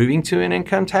future moving to an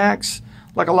income tax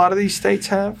like a lot of these states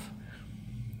have?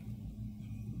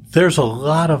 There's a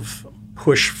lot of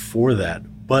push for that,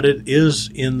 but it is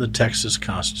in the Texas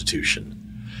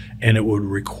Constitution, and it would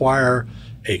require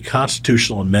a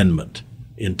constitutional amendment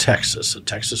in Texas, a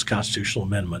Texas constitutional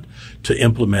amendment, to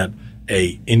implement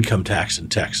a income tax in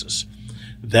Texas.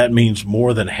 That means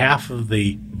more than half of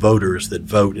the voters that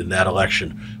vote in that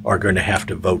election are going to have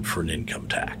to vote for an income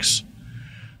tax.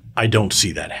 I don't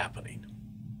see that happening.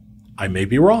 I may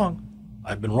be wrong.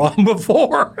 I've been wrong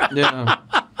before. Yeah.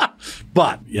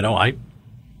 But,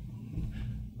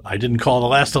 I didn't call the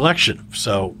last election,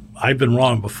 so I've been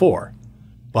wrong before.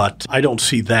 But I don't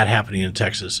see that happening in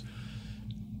Texas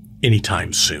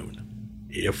anytime soon.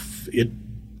 If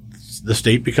the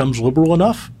state becomes liberal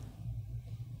enough,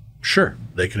 sure,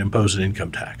 they can impose an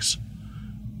income tax.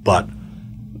 But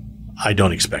I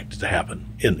don't expect it to happen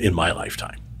in my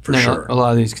lifetime, for sure. A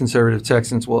lot of these conservative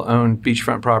Texans will own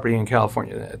beachfront property in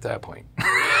California at that point.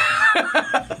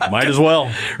 Might as well.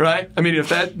 Right? I mean, if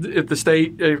the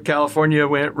state of California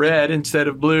went red instead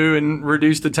of blue and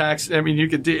reduced the tax, I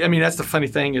mean, that's the funny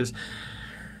thing is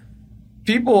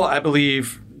people, I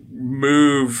believe,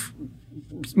 move,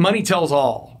 money tells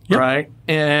all, Yep. right?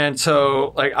 And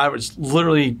so, I was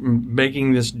literally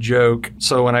making this joke.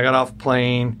 So when I got off the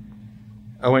plane,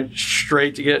 I went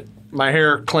straight to get my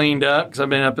hair cleaned up because I've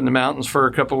been up in the mountains for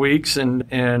a couple of weeks,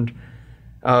 and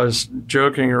I was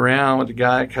joking around with the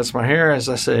guy that cuts my hair as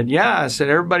I said,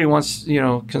 everybody wants,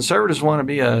 conservatives want to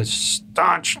be a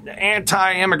staunch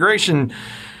anti-immigration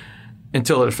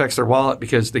until it affects their wallet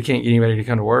because they can't get anybody to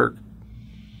come to work.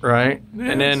 Right.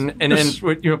 Yes. And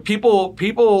then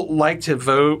people like to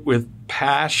vote with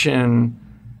passion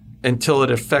until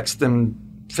it affects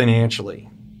them financially.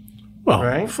 Well,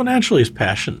 right? Financially is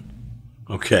passion.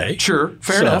 Okay. Sure.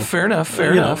 Fair enough.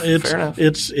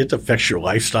 It affects your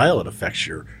lifestyle. It affects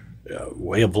your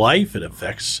way of life. It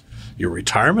affects your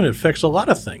retirement. It affects a lot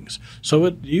of things.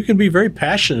 So you can be very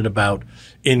passionate about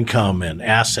income and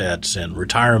assets and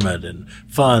retirement and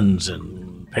funds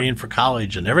and paying for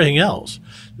college and everything else.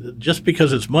 Just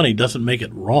because it's money doesn't make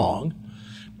it wrong.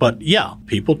 But yeah,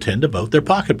 people tend to vote their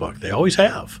pocketbook. They always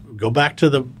have. Go back to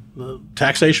the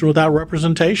taxation without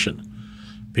representation.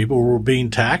 People were being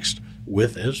taxed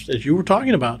with, as you were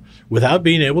talking about, without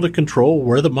being able to control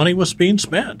where the money was being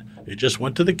spent. It just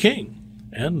went to the king,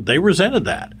 and they resented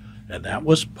that. And that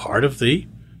was part of the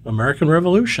American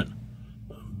Revolution.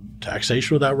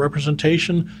 Taxation without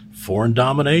representation, foreign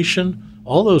domination,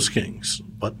 all those things.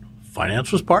 But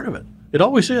finance was part of it. It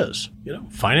always is.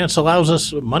 Finance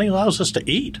money allows us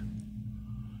to eat,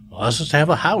 allows us to have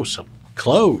a house,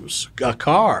 clothes, a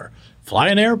car, fly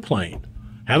an airplane,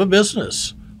 have a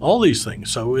business, all these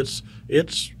things. So it's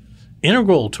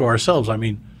integral to ourselves. I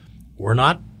mean, we're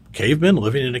not cavemen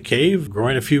living in a cave,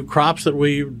 growing a few crops that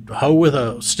we hoe with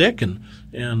a stick and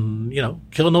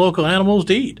killing the local animals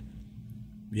to eat.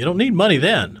 You don't need money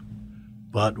then.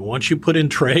 But once you put in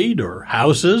trade or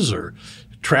houses or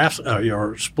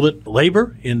or split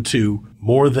labor into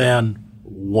more than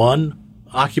one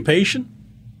occupation,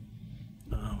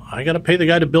 I got to pay the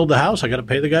guy to build the house. I got to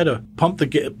pay the guy to pump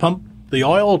the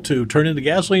oil to turn into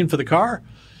gasoline for the car.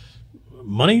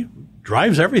 Money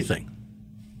drives everything.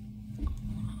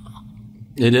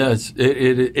 It does.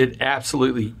 It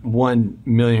absolutely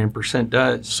 1,000,000%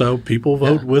 does. So people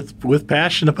vote with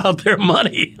passion about their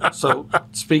money. So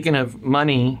speaking of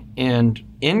money and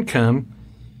income,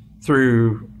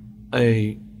 through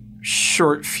a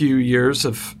short few years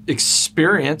of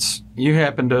experience, you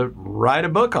happen to write a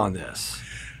book on this.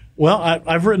 Well,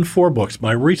 I've written 4 books.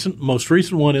 My most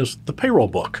recent one is the payroll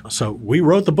book. So we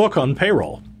wrote the book on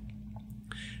payroll.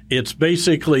 It's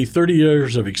basically 30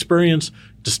 years of experience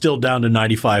distilled down to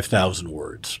 95,000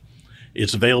 words.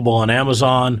 It's available on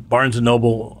Amazon, Barnes &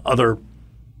 Noble, other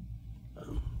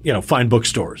fine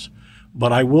bookstores.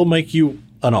 But I will make you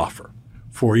an offer.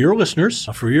 For your listeners,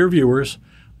 for your viewers,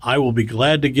 I will be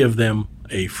glad to give them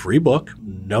a free book,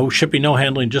 no shipping, no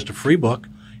handling, just a free book.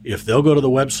 If they'll go to the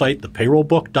website,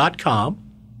 thepayrollbook.com,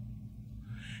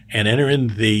 and enter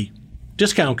in the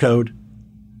discount code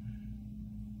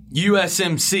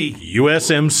USMC.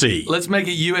 USMC. Let's make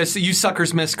it You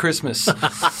suckers miss Christmas,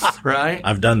 right?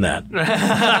 I've done that.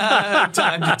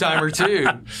 time or two.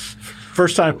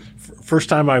 First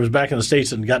time I was back in the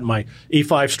States and got my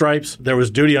E5 stripes, there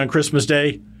was duty on Christmas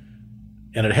Day,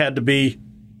 and it had to be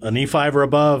an E5 or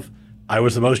above. I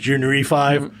was the most junior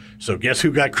E5, so guess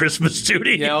who got Christmas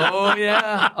duty?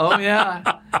 Yeah, oh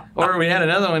yeah. Or we had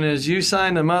another one is you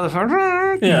signed the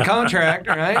motherfucker contract,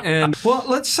 right? And well,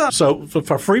 let's So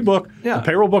for a free book,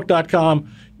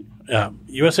 payrollbook.com,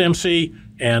 USMC,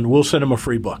 and we'll send them a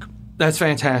free book. That's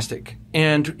fantastic.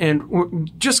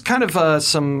 And just kind of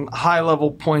some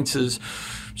high-level points is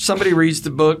somebody reads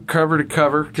the book cover to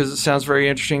cover because it sounds very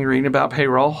interesting reading about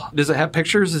payroll. Does it have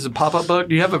pictures? Is it a pop-up book?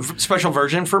 Do you have a special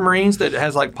version for Marines that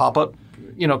has like pop-up,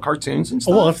 cartoons and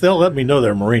stuff? Well, if they'll let me know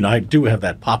they're Marine, I do have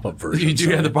that pop-up version. You do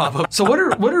have the pop-up. So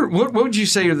what would you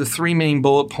say are the three main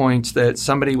bullet points that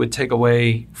somebody would take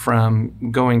away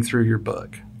from going through your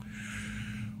book?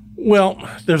 Well,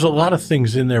 there's a lot of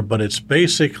things in there, but it's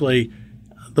basically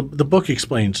the book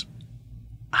explains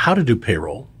how to do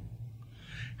payroll,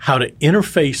 how to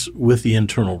interface with the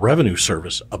Internal Revenue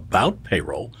Service about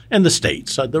payroll and the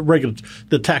states,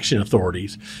 the taxing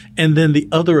authorities, and then the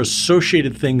other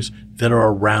associated things that are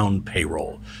around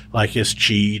payroll, like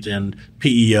escheat and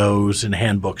PEOs and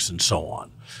handbooks and so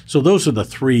on. So those are the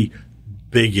three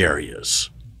big areas.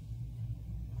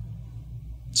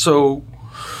 So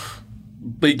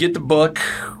they get the book.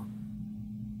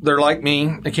 They're like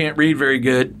me. They can't read very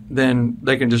good. Then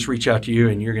they can just reach out to you,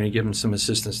 and you're going to give them some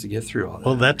assistance to get through all that.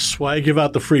 Well, that's why I give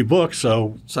out the free book,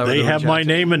 so they have my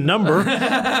name and number.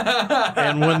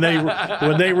 And when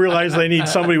they realize they need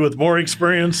somebody with more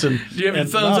experience and do you have a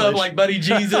thumbs up like Buddy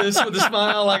Jesus with a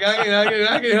smile, like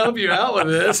I can help you out with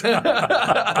this?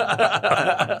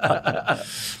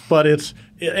 But it's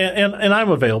and I'm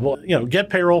available.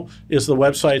 Get Payroll is the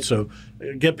website, so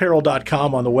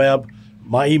getpayroll.com on the web.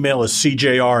 My email is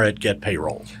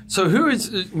cjr@getpayroll. So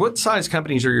what size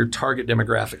companies are your target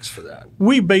demographics for that?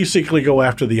 We basically go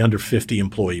after the under 50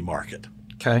 employee market.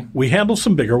 Okay. We handle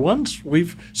some bigger ones.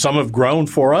 Some have grown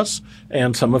for us,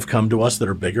 and some have come to us that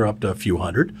are bigger, up to a few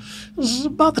hundred. This is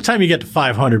about the time you get to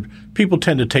 500, people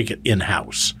tend to take it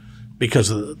in-house because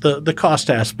of the cost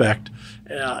aspect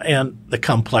and the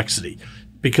complexity.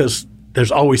 Because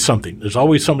there's always something. There's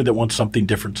always somebody that wants something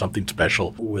different, something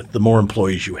special with the more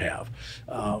employees you have.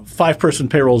 5-person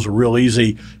payrolls are real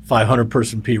easy.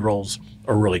 500-person payrolls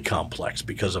are really complex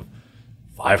because of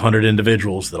 500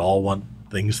 individuals that all want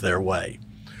things their way.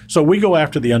 So we go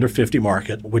after the under 50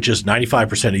 market, which is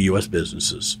 95% of U.S.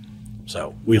 businesses.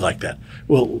 So we like that.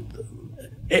 Well,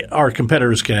 our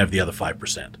competitors can have the other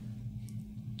 5%.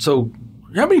 So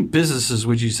how many businesses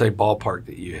would you say ballpark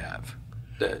that you have?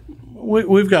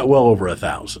 We've got well over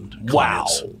 1,000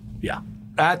 clients. Wow. Yeah.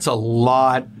 That's a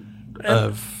lot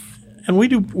of... And we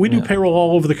do payroll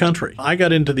all over the country. I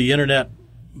got into the internet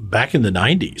back in the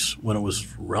 90s when it was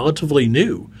relatively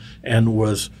new and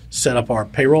was set up our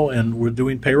payroll, and we're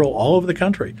doing payroll all over the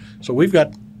country. So we've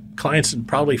got clients in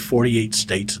probably 48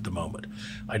 states at the moment.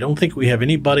 I don't think we have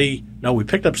anybody – no, we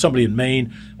picked up somebody in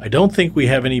Maine. I don't think we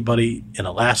have anybody in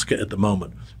Alaska at the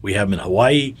moment. We have them in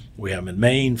Hawaii. We have them in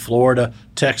Maine, Florida,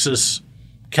 Texas,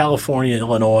 California,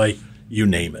 Illinois, you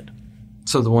name it.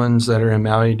 So the ones that are in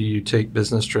Maui, do you take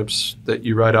business trips that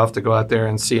you write off to go out there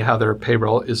and see how their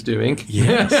payroll is doing?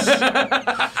 Yes.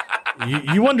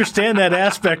 You understand that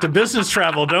aspect of business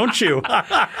travel, don't you?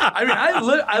 I mean,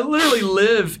 I literally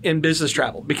live in business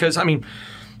travel because, I mean,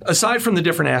 aside from the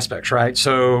different aspects, right?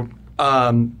 So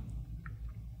in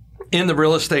the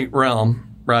real estate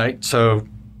realm, right? So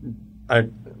I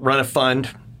run a fund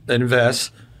that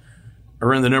invests. I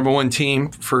run the number one team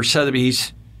for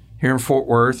Sotheby's here in Fort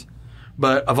Worth.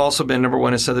 But I've also been number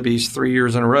one at Sotheby's 3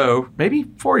 years in a row, maybe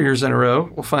 4 years in a row.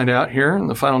 We'll find out here, and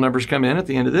the final numbers come in at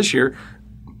the end of this year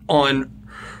on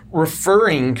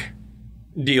referring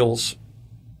deals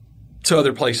to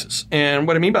other places. And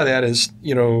what I mean by that is,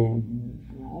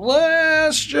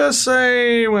 let's just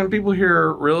say when people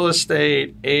hear real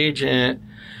estate agent,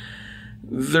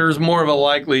 there's more of a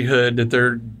likelihood that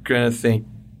they're going to think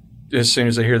as soon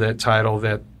as they hear that title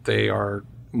that they are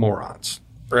morons.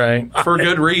 Right. For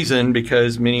good reason,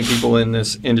 because many people in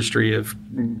this industry have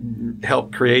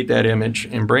helped create that image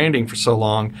and branding for so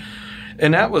long.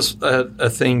 And that was a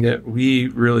thing that we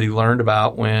really learned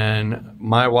about when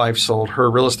my wife sold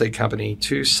her real estate company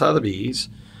to Sotheby's.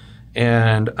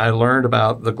 And I learned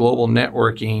about the global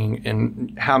networking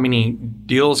and how many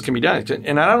deals can be done.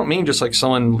 And I don't mean just like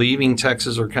someone leaving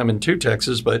Texas or coming to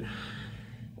Texas, but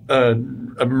a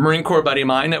Marine Corps buddy of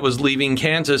mine that was leaving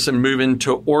Kansas and moving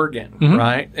to Oregon,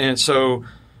 right? And so,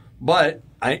 but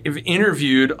I've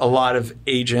interviewed a lot of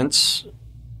agents,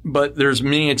 but there's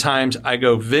many times I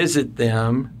go visit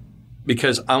them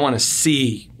because I want to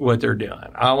see what they're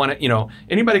doing. I want to,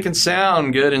 anybody can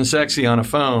sound good and sexy on a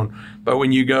phone, but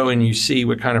when you go and you see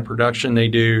what kind of production they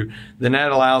do, then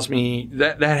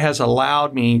that has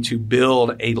allowed me to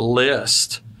build a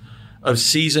list of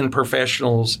seasoned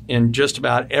professionals in just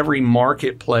about every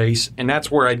marketplace. And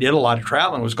that's where I did a lot of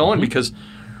traveling, was going because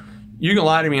you can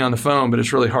lie to me on the phone, but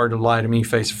it's really hard to lie to me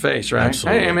face to face, right?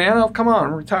 Absolutely. Hey, man, come on.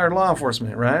 I'm retired law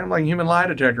enforcement, right? I'm like a human lie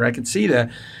detector. I can see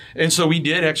that. And so we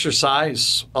did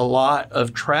exercise a lot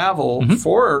of travel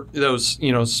for those,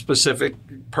 specific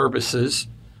purposes,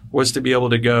 was to be able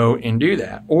to go and do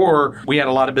that. Or we had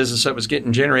a lot of business that was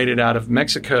getting generated out of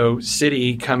Mexico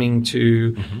City coming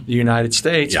to the United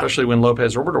States, especially when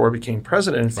Lopez Obrador became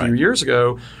president a few years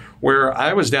ago, where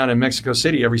I was down in Mexico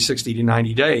City every 60 to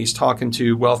 90 days talking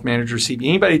to wealth managers, CB,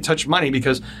 anybody who touched money,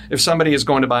 because if somebody is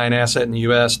going to buy an asset in the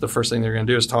U.S., the first thing they're going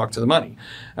to do is talk to the money.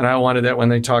 And I wanted that when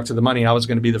they talked to the money, I was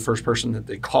going to be the first person that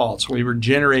they called. So we were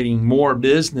generating more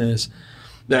business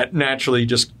that naturally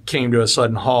just came to a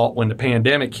sudden halt when the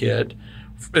pandemic hit,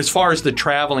 as far as the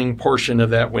traveling portion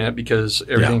of that went, because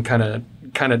everything kind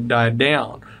of died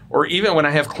down. Or even when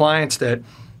I have clients that,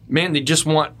 man,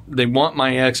 they want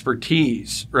my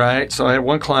expertise, right? So I had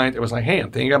one client that was like, hey,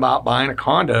 I'm thinking about buying a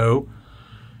condo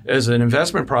as an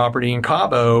investment property in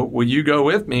Cabo. Will you go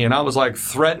with me? And I was like,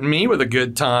 threaten me with a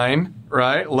good time,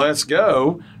 right? Let's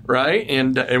go, right?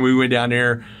 And we went down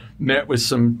there, met with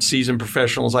some seasoned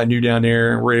professionals I knew down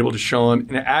there, and were able to show him.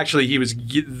 And actually, he was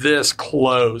this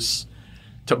close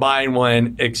to buying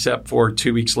one, except for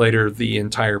 2 weeks later, the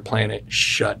entire planet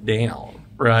shut down,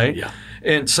 right? Yeah.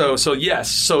 And so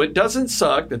yes, so it doesn't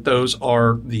suck that those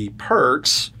are the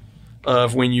perks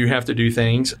of when you have to do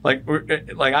things. Like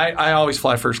I always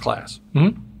fly first class.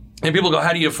 And people go,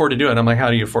 how do you afford to do it? I'm like,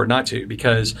 how do you afford not to?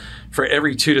 Because for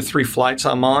every 2 to 3 flights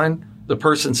I'm on, the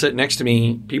person sitting next to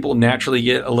me, people naturally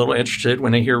get a little interested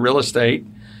when they hear real estate.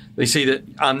 They see that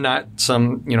I'm not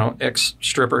some,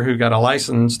 ex-stripper who got a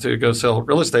license to go sell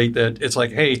real estate, that it's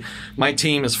like, hey, my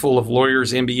team is full of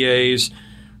lawyers, MBAs,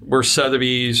 we're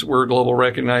Sotheby's, we're a global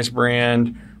recognized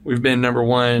brand. We've been number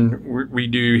one. We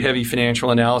do heavy financial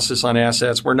analysis on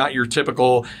assets. We're not your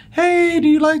typical, hey, do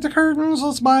you like the curtains?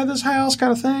 Let's buy this house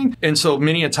kind of thing. And so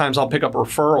many a times I'll pick up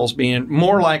referrals, being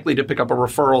more likely to pick up a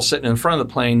referral sitting in front of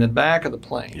the plane than back of the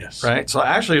plane. Yes. Right? So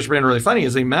actually it's been really funny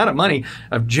is the amount of money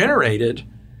I've generated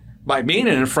by being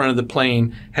in front of the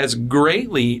plane has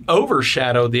greatly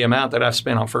overshadowed the amount that I've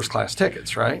spent on first class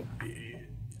tickets, right?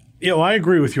 I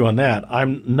agree with you on that.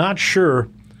 I'm not sure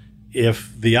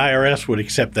if the IRS would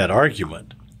accept that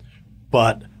argument,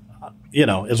 but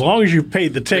as long as you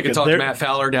paid the ticket, I can talk to Matt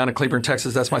Fowler down in Cleburne,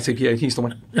 Texas. That's my CPA. He's the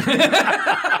one.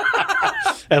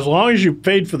 As long as you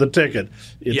paid for the ticket,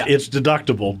 it's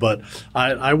deductible. But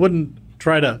I wouldn't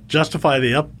try to justify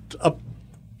the up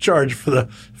charge for the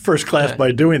first class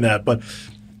by doing that. But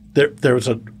there was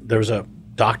a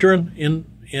doctor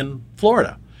in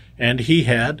Florida, and he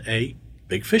had a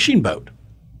big fishing boat,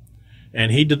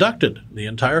 and he deducted the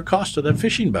entire cost of that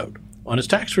fishing boat on his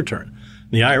tax return.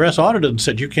 The IRS audited and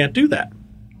said, you can't do that.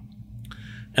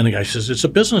 And the guy says, it's a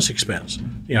business expense.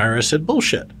 The IRS said,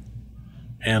 bullshit.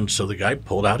 And so the guy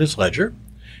pulled out his ledger,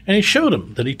 and he showed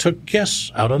him that he took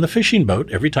guests out on the fishing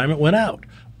boat every time it went out,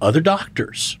 other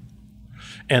doctors.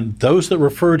 And those that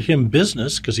referred him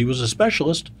business, because he was a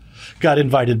specialist, got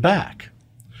invited back.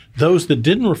 Those that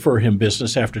didn't refer him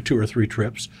business after 2 or 3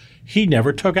 trips, he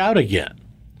never took out again.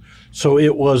 So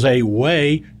it was a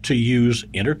way to use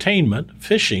entertainment,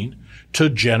 fishing, to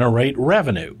generate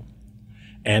revenue.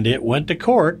 And it went to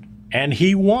court, and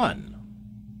he won.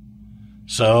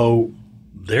 So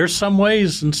there's some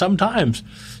ways and sometimes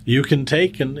you can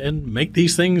take and make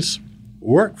these things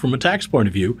work from a tax point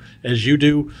of view as you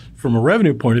do from a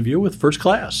revenue point of view with first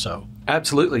class. So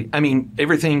absolutely. I mean,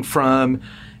 everything from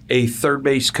a third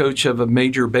base coach of a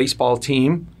major baseball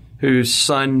team whose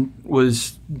son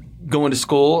was going to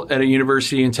school at a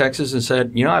university in Texas and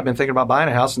said, I've been thinking about buying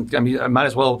a house, and I might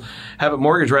as well have a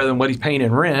mortgage rather than what he's paying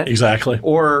in rent. Exactly.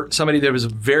 Or somebody that was a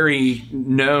very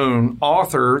known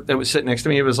author that was sitting next to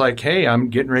me. It was like, hey, I'm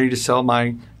getting ready to sell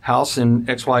my house in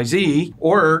XYZ.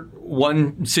 Or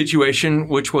one situation,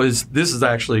 which was, this is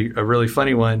actually a really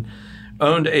funny one,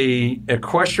 owned a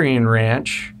equestrian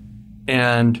ranch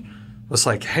and was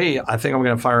like, hey, I think I'm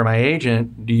going to fire my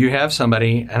agent. Do you have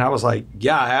somebody? And I was like,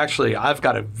 yeah, actually, I've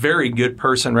got a very good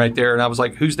person right there. And I was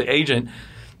like, who's the agent?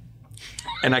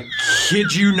 And I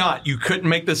kid you not, you couldn't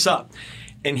make this up.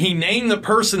 And he named the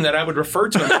person that I would refer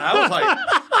to him. And I was like,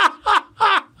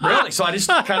 really? So I just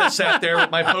kind of sat there with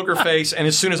my poker face. And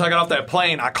as soon as I got off that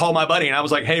plane, I called my buddy and I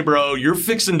was like, hey, bro, you're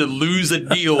fixing to lose a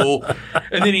deal.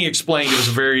 And then he explained it was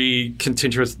a very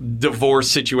contentious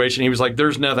divorce situation. He was like,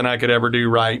 there's nothing I could ever do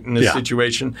right in this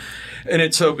situation. And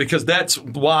it's so because that's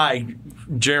why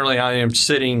generally I am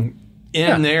sitting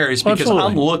in there is because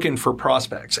I'm looking for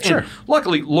prospects. Sure. And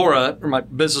luckily, Laura, my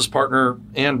business partner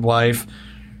and wife,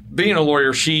 being a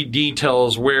lawyer, she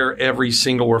details where every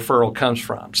single referral comes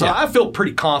from. So I feel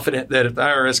pretty confident that if the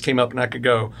IRS came up and I could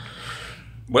go,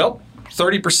 well,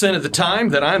 30% of the time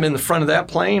that I'm in the front of that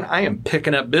plane, I am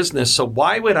picking up business. So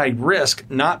why would I risk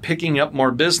not picking up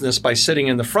more business by sitting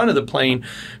in the front of the plane?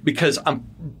 Because I'm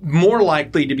more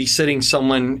likely to be sitting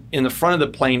someone in the front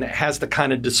of the plane that has the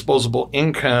kind of disposable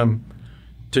income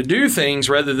to do things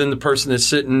rather than the person that's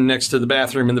sitting next to the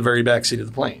bathroom in the very back seat of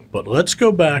the plane. But let's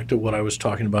go back to what I was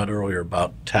talking about earlier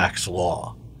about tax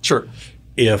law. Sure.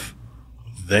 If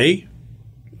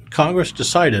Congress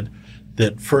decided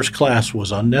that first class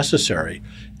was unnecessary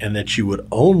and that you would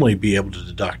only be able to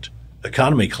deduct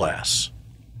economy class,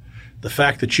 the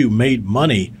fact that you made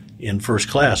money in first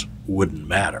class wouldn't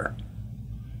matter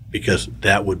because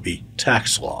that would be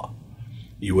tax law.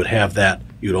 You would have that.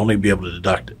 You'd only be able to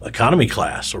deduct economy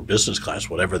class or business class,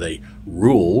 whatever they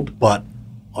ruled, but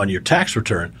on your tax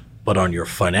return, but on your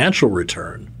financial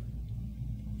return,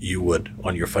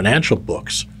 on your financial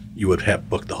books, you would have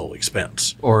booked the whole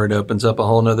expense. Or it opens up a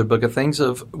whole other book of things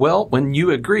of, well, when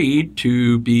you agreed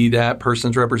to be that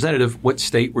person's representative, what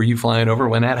state were you flying over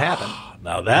when that happened?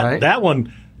 Now that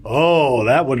one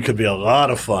could be a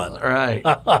lot of fun. Right.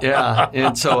 Yeah.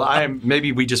 And so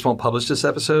maybe we just won't publish this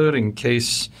episode in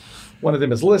case one of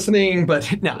them is listening.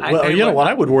 But no, what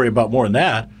I would worry about more than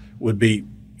that would be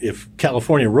if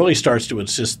California really starts to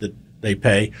insist that they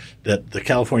pay, that the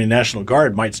California National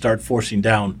Guard might start forcing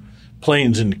down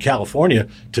planes in California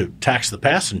to tax the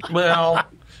passenger. Well,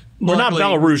 we're not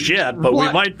Belarus yet, but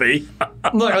we might be.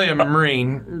 Luckily, I'm a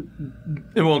Marine.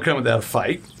 It won't come without a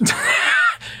fight.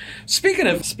 Speaking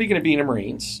of being a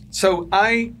Marine, so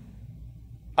I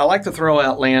like to throw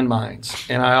out landmines,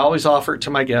 and I always offer it to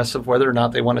my guests of whether or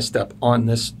not they want to step on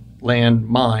this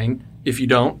landmine. If you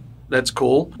don't, that's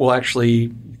cool. We'll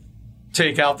actually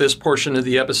take out this portion of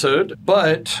the episode.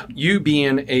 But you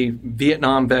being a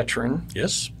Vietnam veteran,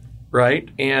 yes, right,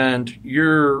 and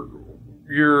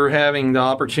you're having the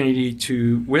opportunity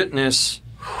to witness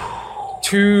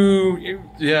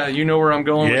you know where I'm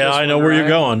going. Yeah, I know where you're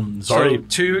going. Sorry.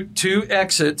 So two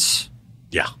exits.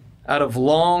 Yeah. Out of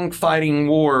long fighting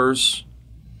wars,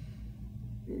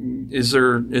 is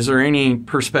there any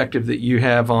perspective that you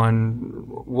have on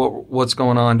what's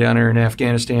going on down there in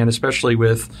Afghanistan, especially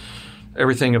with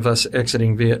everything of us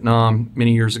exiting Vietnam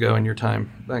many years ago in your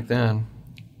time back then?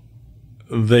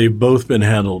 They've both been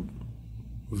handled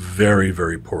very,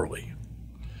 very poorly.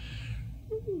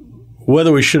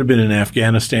 Whether we should have been in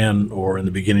Afghanistan or in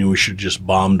the beginning we should have just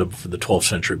bombed them from the 12th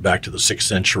century back to the 6th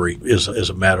century is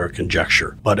a matter of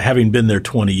conjecture. But having been there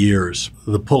 20 years,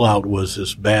 the pullout was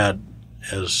as bad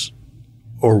as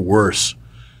or worse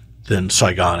than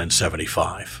Saigon in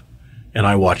 75. And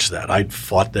I watched that. I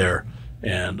fought there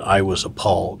and I was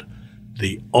appalled.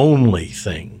 The only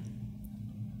thing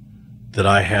that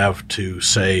I have to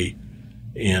say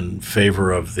in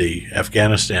favor of the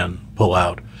Afghanistan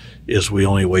pullout is we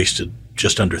only wasted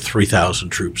just under 3,000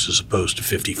 troops as opposed to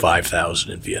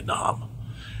 55,000 in Vietnam.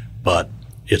 But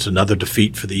it's another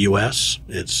defeat for the U.S.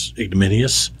 It's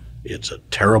ignominious. It's a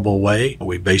terrible way.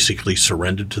 We basically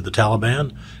surrendered to the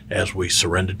Taliban as we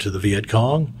surrendered to the Viet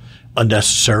Cong,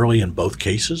 unnecessarily in both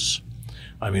cases.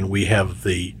 I mean, we have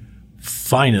the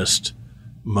finest,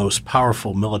 most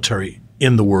powerful military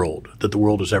in the world that the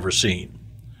world has ever seen.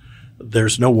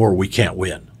 There's no war we can't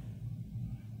win.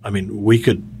 I mean, we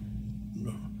could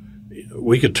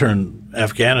turn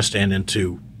Afghanistan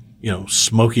into,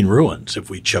 smoking ruins if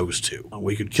we chose to.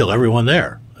 We could kill everyone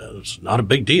there. It's not a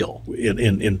big deal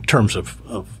in terms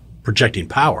of projecting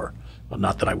power.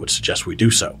 Not that I would suggest we do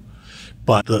so.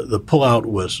 But the pullout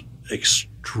was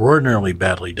extraordinarily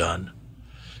badly done.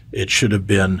 It should have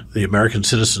been the American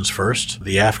citizens first,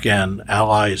 the Afghan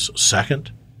allies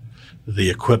second, the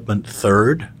equipment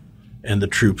third, and the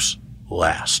troops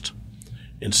last.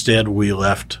 Instead, we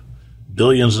left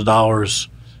billions of dollars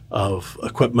of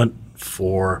equipment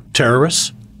for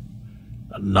terrorists.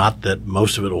 Not that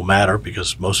most of it will matter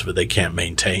because most of it they can't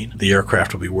maintain. The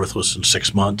aircraft will be worthless in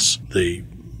 6 months. The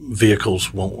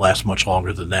vehicles won't last much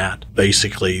longer than that.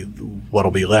 Basically, what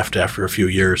will be left after a few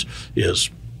years is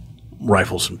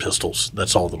rifles and pistols.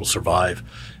 That's all that will survive.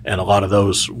 And a lot of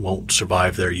those won't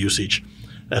survive their usage.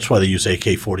 That's why they use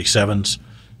AK-47s,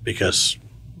 because,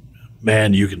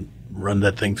 man, you can run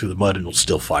that thing through the mud and it'll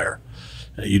still fire.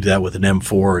 You do that with an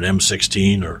M4, an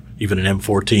M16, or even an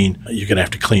M14, you're going to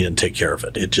have to clean it and take care of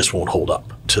it. It just won't hold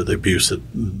up to the abuse that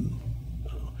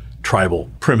tribal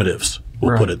primitives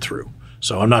will put it through.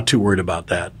 So I'm not too worried about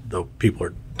that, though people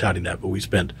are touting that. But we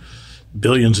spent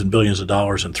billions and billions of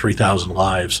dollars and 3,000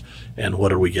 lives, and what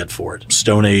do we get for it?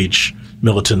 Stone Age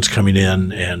militants coming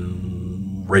in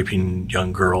and raping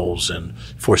young girls and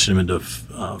forcing them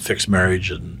into fixed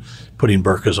marriage and putting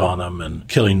burqas on them and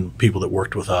killing people that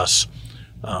worked with us.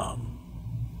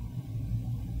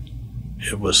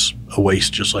 It was a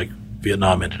waste, just like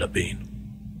Vietnam ended up being.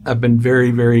 I've been very,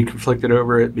 very conflicted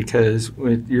over it, because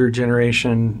with your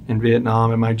generation in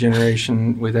Vietnam and my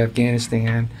generation with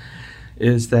Afghanistan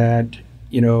is that,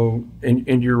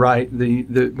 and you're right,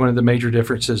 the one of the major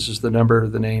differences is the number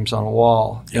of the names on a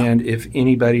wall. Yeah. And if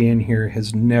anybody in here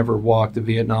has never walked the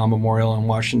Vietnam Memorial in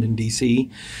Washington,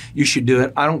 D.C., you should do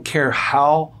it. I don't care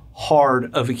how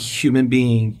hard of a human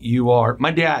being you are. My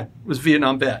dad was a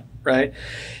Vietnam vet, right?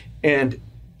 And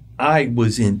I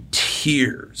was in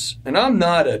tears. And I'm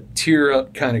not a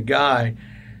tear-up kind of guy,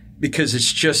 because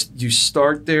it's just, you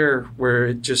start there where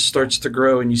it just starts to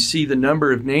grow and you see the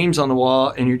number of names on the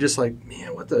wall and you're just like,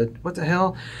 man, what the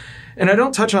hell? And I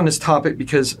don't touch on this topic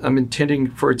because I'm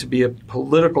intending for it to be a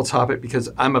political topic, because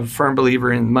I'm a firm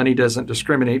believer in money doesn't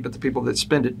discriminate, but the people that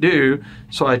spend it do.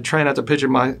 So I try not to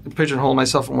pigeonhole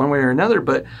myself in one way or another.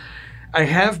 But I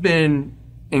have been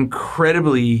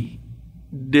incredibly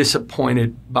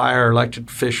disappointed by our elected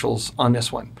officials on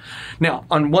this one. Now,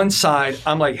 on one side,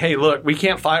 I'm like, hey, look, we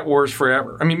can't fight wars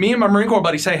forever. I mean, me and my Marine Corps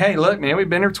buddies say, hey, look, man, we've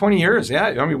been here 20 years. Yeah,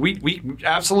 I mean, we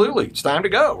absolutely, it's time to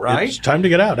go, right? It's time to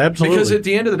get out, absolutely. Because at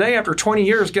the end of the day, after 20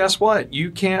 years, guess what?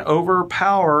 You can't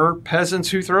overpower peasants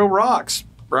who throw rocks,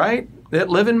 right? That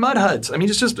live in mud huts. I mean,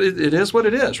 it's just, it is what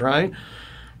it is, right?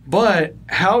 But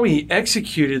how we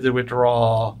executed the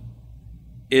withdrawal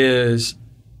is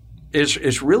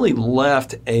really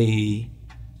left a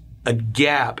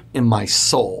gap in my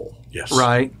soul, yes,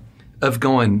 right? Of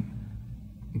going,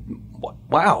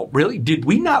 wow, really? Did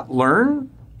we not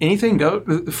learn anything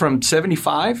from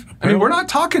 75? I mean, we're not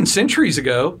talking centuries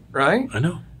ago, right? I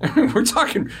know. we're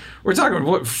talking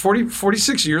what,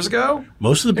 46 years ago?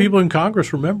 Most of the people in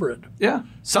Congress remember it. Yeah.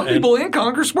 Some people in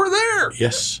Congress were there.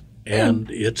 Yes.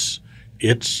 And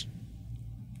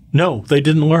no, they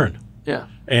didn't learn. Yeah.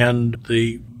 And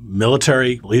the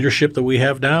military leadership that we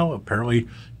have now apparently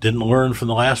didn't learn from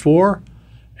the last war,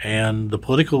 and the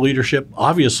political leadership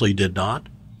obviously did not.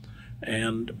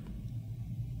 And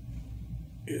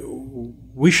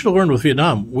we should have learned with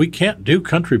Vietnam, we can't do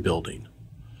country building.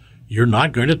 You're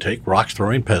not going to take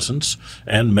rock-throwing peasants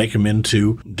and make them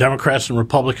into Democrats and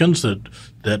Republicans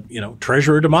that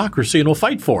treasure a democracy and will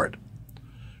fight for it.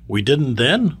 We didn't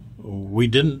then. We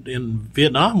didn't in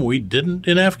Vietnam. We didn't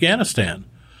in Afghanistan.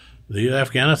 The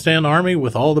Afghanistan army,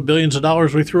 with all the billions of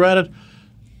dollars we threw at it,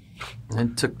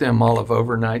 it took them all of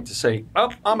overnight to say,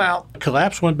 "Oh, I'm out."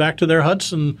 Collapse, went back to their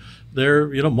huts and their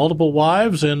multiple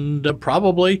wives, and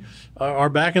probably are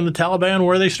back in the Taliban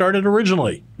where they started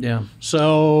originally. Yeah.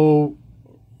 So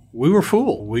we were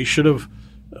fooled. We should have.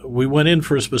 We went in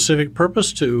for a specific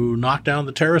purpose to knock down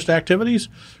the terrorist activities.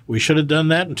 We should have done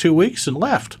that in 2 weeks and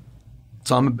left.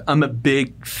 So I'm a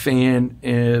big fan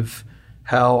of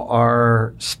how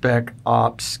our spec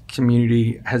ops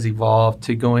community has evolved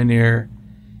to go in there,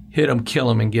 hit them, kill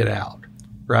them, and get out,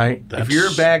 right? If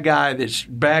you're a bad guy,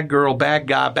 bad girl, bad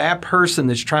guy, bad person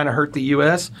that's trying to hurt the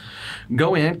U.S.,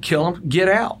 go in, kill them, get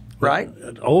out, right?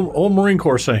 Old Marine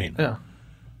Corps saying. Yeah.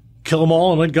 Kill them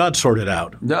all and let God sort it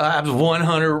out. That's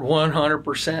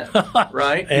 100%,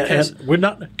 right? And we're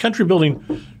not country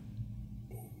building.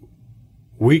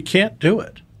 We can't do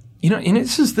it. And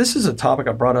this is a topic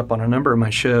I brought up on a number of my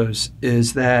shows,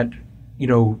 is that,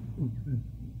 look,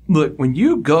 when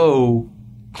you go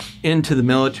into the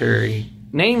military,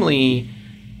 namely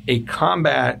a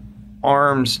combat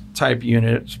arms type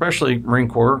unit, especially Marine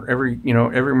Corps, every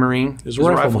Marine is a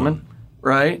rifleman,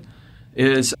 right?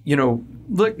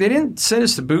 Look, they didn't send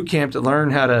us to boot camp to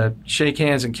learn how to shake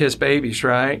hands and kiss babies,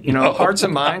 right? Hearts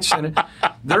and minds.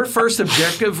 Their first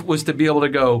objective was to be able to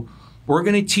go, we're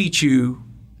going to teach you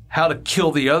how to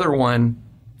kill the other one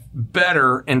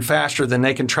better and faster than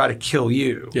they can try to kill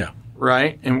you. Yeah.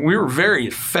 Right? And we were very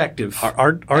effective at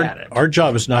it. Our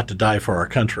job is not to die for our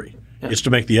country. Yeah. It's to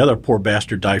make the other poor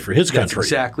bastard die for his country. That's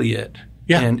exactly it.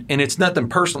 Yeah. And it's nothing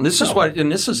personal. This is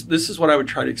what I would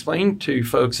try to explain to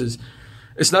folks is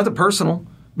it's nothing personal,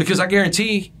 because I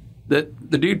guarantee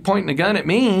that the dude pointing the gun at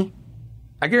me,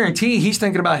 I guarantee he's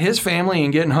thinking about his family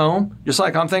and getting home, just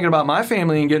like I'm thinking about my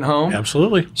family and getting home.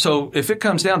 Absolutely. So if it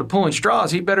comes down to pulling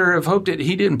straws, he better have hoped that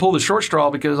he didn't pull the short straw,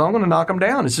 because I'm going to knock him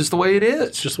down. It's just the way it is.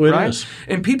 It's just the way it is.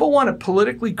 And people want to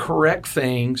politically correct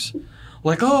things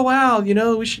like, oh, wow,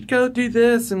 we should go do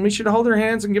this and we should hold their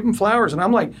hands and give them flowers. And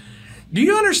I'm like, do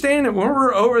you understand that when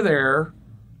we're over there,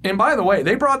 and by the way,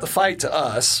 they brought the fight to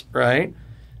us, right?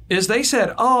 Is they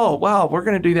said, oh, wow, we're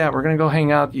going to do that. We're going to go hang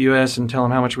out at the U.S. and tell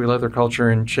them how much we love their culture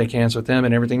and shake hands with them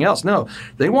and everything else. No,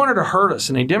 they wanted to hurt us,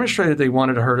 and they demonstrated they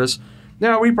wanted to hurt us.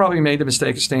 Now, we probably made the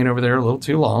mistake of staying over there a little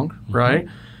too long, right?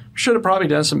 Should have probably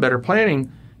done some better planning.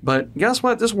 But guess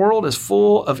what? This world is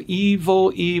full of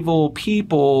evil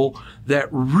people that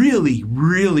really,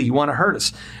 really want to hurt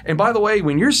us. And by the way,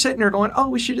 when you're sitting there going, oh,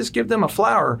 we should just give them a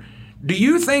flower, do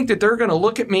you think that they're going to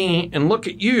look at me and look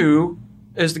at you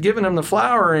as to giving them the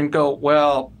flower and go,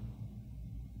 well,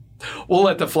 we'll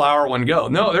let the flower one go?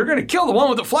 No, they're going to kill the one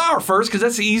with the flower first, because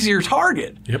that's the easier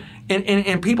target. Yep.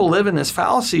 And people live in this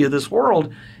fallacy of this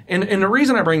world. And the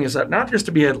reason I bring this up, not just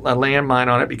to be a landmine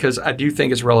on it, because I do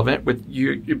think it's relevant with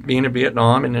you being in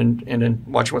Vietnam and then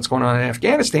watching what's going on in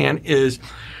Afghanistan, is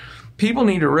people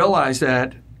need to realize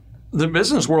that the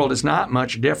business world is not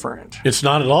much different. It's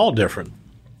not at all different.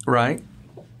 Right?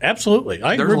 Absolutely.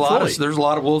 I agree fully. There's a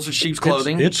lot of wolves in sheep's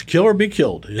clothing. It's kill or be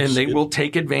killed. And they will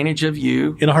take advantage of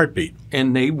you. In a heartbeat.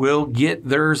 And they will get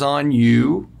theirs on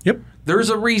you. Yep. There's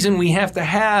a reason we have to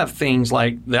have things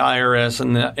like the IRS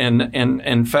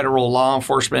and federal law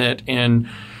enforcement and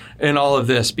all of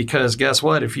this, because guess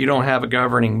what? If you don't have a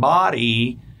governing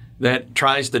body that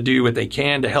tries to do what they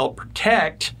can to help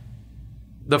protect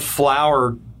the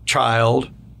flower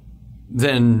child,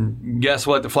 then guess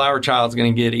what? The flower child's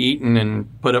going to get eaten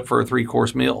and put up for a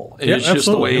 3-course meal. It's just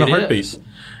the way it is.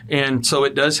 And so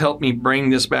it does help me bring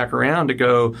this back around to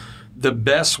go, the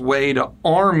best way to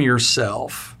arm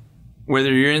yourself,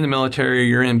 whether you're in the military or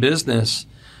you're in business,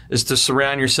 is to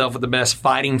surround yourself with the best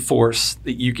fighting force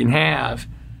that you can have.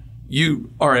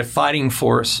 You are a fighting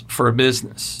force for a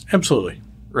business. Absolutely.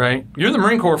 Right? You're the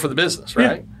Marine Corps for the business,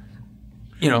 right?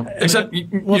 Yeah. Except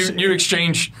you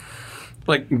exchange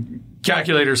like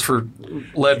calculators for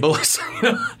lead bullets.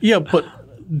 Yeah, but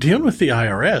dealing with the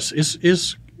IRS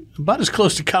is about as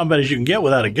close to combat as you can get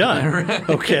without a gun. Right.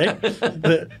 Okay?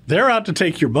 They're out to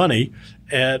take your money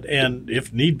and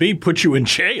if need be, put you in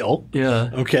jail.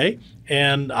 Yeah. Okay?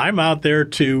 And I'm out there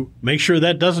to make sure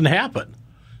that doesn't happen.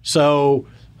 So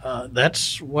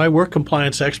that's why we're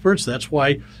compliance experts. That's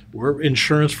why we're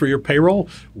insurance for your payroll.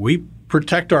 We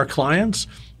protect our clients.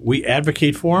 We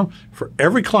advocate for them. For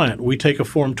every client, we take a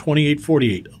Form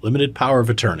 2848, a limited power of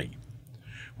attorney,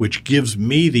 which gives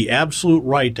me the absolute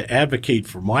right to advocate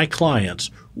for my clients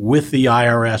with the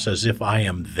IRS as if I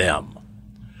am them.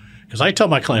 Because I tell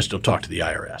my clients, don't talk to the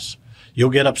IRS. You'll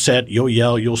get upset, you'll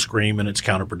yell, you'll scream, and it's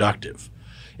counterproductive.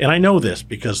 And I know this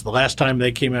because the last time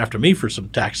they came after me for some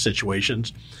tax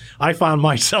situations, I found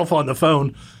myself on the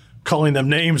phone calling them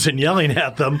names and yelling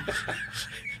at them.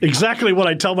 Exactly what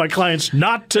I tell my clients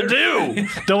not to do.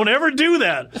 Don't ever do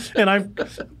that. And I'm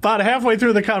about halfway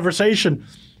through the conversation,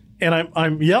 and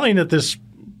I'm yelling at this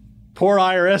poor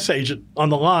IRS agent on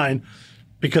the line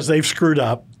because they've screwed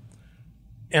up.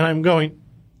 And I'm going,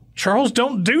 Charles,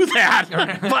 don't do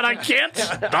that. But I can't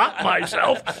stop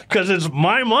myself because it's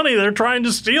my money they're trying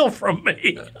to steal from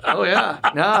me. Oh yeah,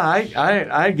 no,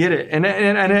 I get it, and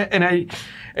I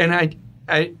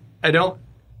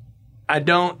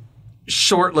don't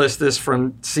shortlist this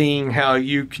from seeing how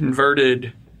you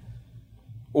converted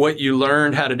what you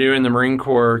learned how to do in the Marine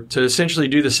Corps to essentially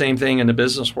do the same thing in the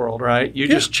business world, right? You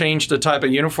just changed the type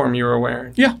of uniform you were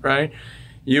wearing. Yeah. Right?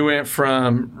 You went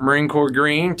from Marine Corps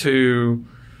green to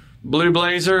blue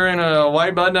blazer and a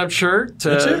white button-up shirt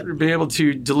to be able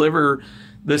to deliver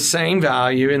the same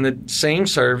value and the same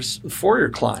service for your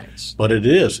clients. But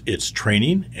it's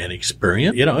training and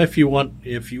experience. You know, if you want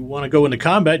to go into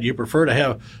combat, you prefer to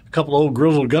have a couple of old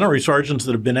grizzled gunnery sergeants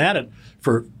that have been at it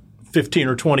for 15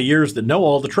 or 20 years that know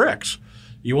all the tricks.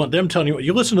 You want them telling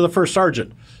you listen to the first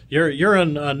sergeant. You're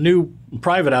a new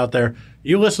private out there.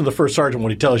 You listen to the first sergeant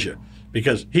when he tells you.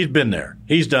 Because he's been there.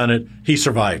 He's done it. He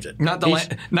survived it. Not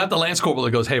the Lance Corporal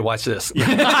that goes, hey, watch this.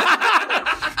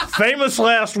 Famous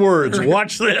last words.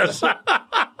 Watch this.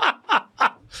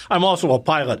 I'm also a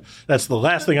pilot. That's the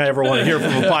last thing I ever want to hear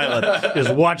from a pilot is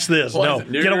watch this. No,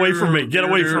 get away from me. Get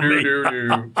away from me.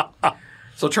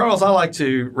 So, Charles, I like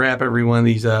to wrap every one of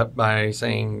these up by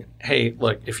saying, hey,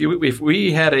 look, if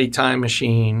we had a time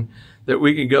machine that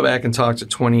we could go back and talk to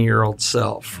 20-year-old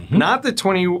self. Mm-hmm. Not that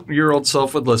 20-year-old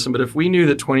self would listen, but if we knew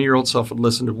that 20-year-old self would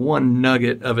listen to one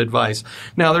nugget of advice.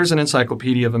 Now, there's an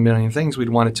encyclopedia of a million things we'd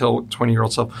want to tell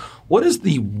 20-year-old self. What is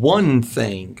the one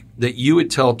thing that you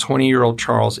would tell 20-year-old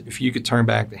Charles if you could turn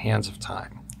back the hands of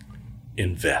time?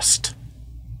 Invest.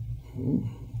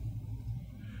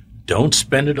 Don't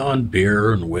spend it on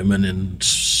beer and women and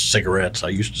cigarettes. I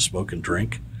used to smoke and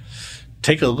drink.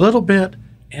 Take a little bit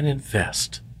and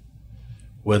invest.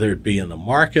 Whether it be in the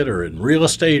market or in real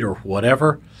estate or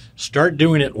whatever, start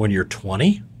doing it when you're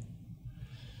 20.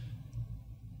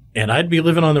 And I'd be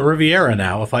living on the Riviera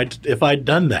now if I'd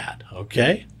done that,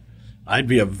 okay? I'd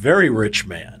be a very rich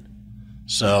man.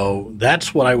 So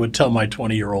that's what I would tell my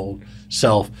 20-year-old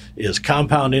self is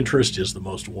compound interest is the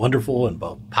most wonderful and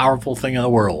powerful thing in the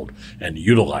world, and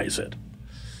utilize it.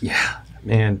 Yeah.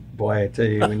 Man, boy, I tell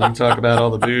you, when you talk about all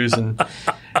the booze and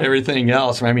everything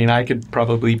else, I mean, I could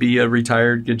probably be a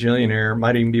retired gajillionaire.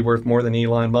 Might even be worth more than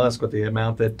Elon Musk with the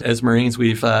amount that, as Marines,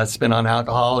 we've spent on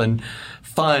alcohol and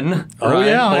fun. Oh, right?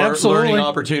 yeah, absolutely. Learning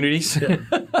opportunities. Yeah.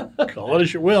 Call it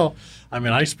as you will. I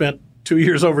mean, I spent 2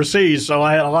 years overseas, so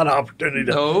I had a lot of opportunity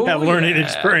to have learning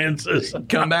experiences.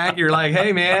 Come back, you're like,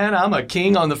 hey, man, I'm a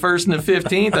king on the 1st and the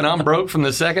 15th, and I'm broke from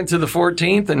the 2nd to the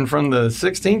 14th and from the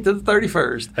 16th to the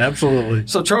 31st. Absolutely.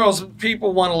 So, Charles,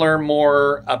 people want to learn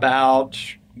more about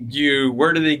you.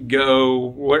 Where do they go?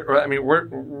 Where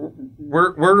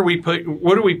do we put?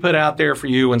 What do we put out there for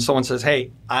you when someone says,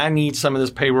 hey, I need some of this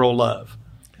payroll love?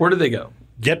 Where do they go?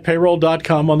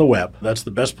 GetPayroll.com on the web. That's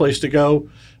the best place to go.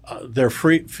 They're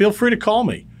free. Feel free to call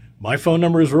me. My phone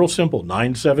number is real simple,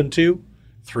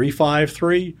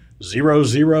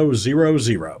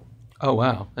 972-353-0000. Oh,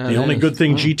 wow. The only good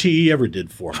thing GTE ever did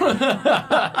for me.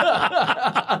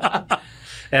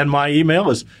 And my email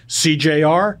is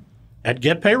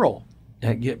cjr@getpayroll.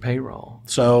 At GetPayroll.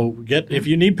 So if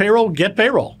you need payroll, get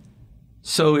payroll.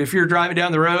 So if you're driving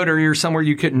down the road or you're somewhere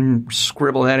you couldn't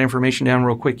scribble that information down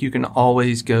real quick, you can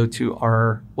always go to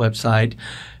our website,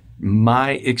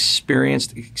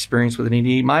 experience with an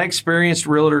ED,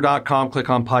 myexperiencedrealtor.com, click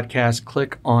on podcast,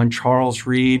 click on Charles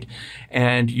Reed,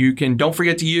 and you can, don't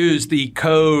forget to use the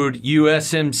code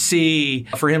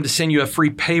USMC for him to send you a free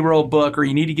payroll book, or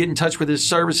you need to get in touch with his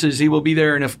services. He will be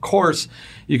there. And of course,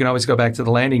 you can always go back to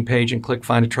the landing page and click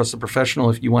Find a Trusted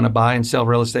Professional if you want to buy and sell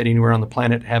real estate anywhere on the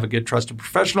planet. Have a good trusted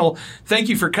professional. Thank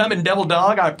you for coming, Devil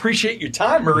Dog. I appreciate your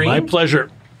time, Marine. My pleasure.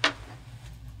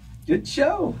 Good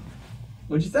show.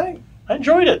 What'd you think? I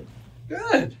enjoyed it.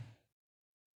 Good.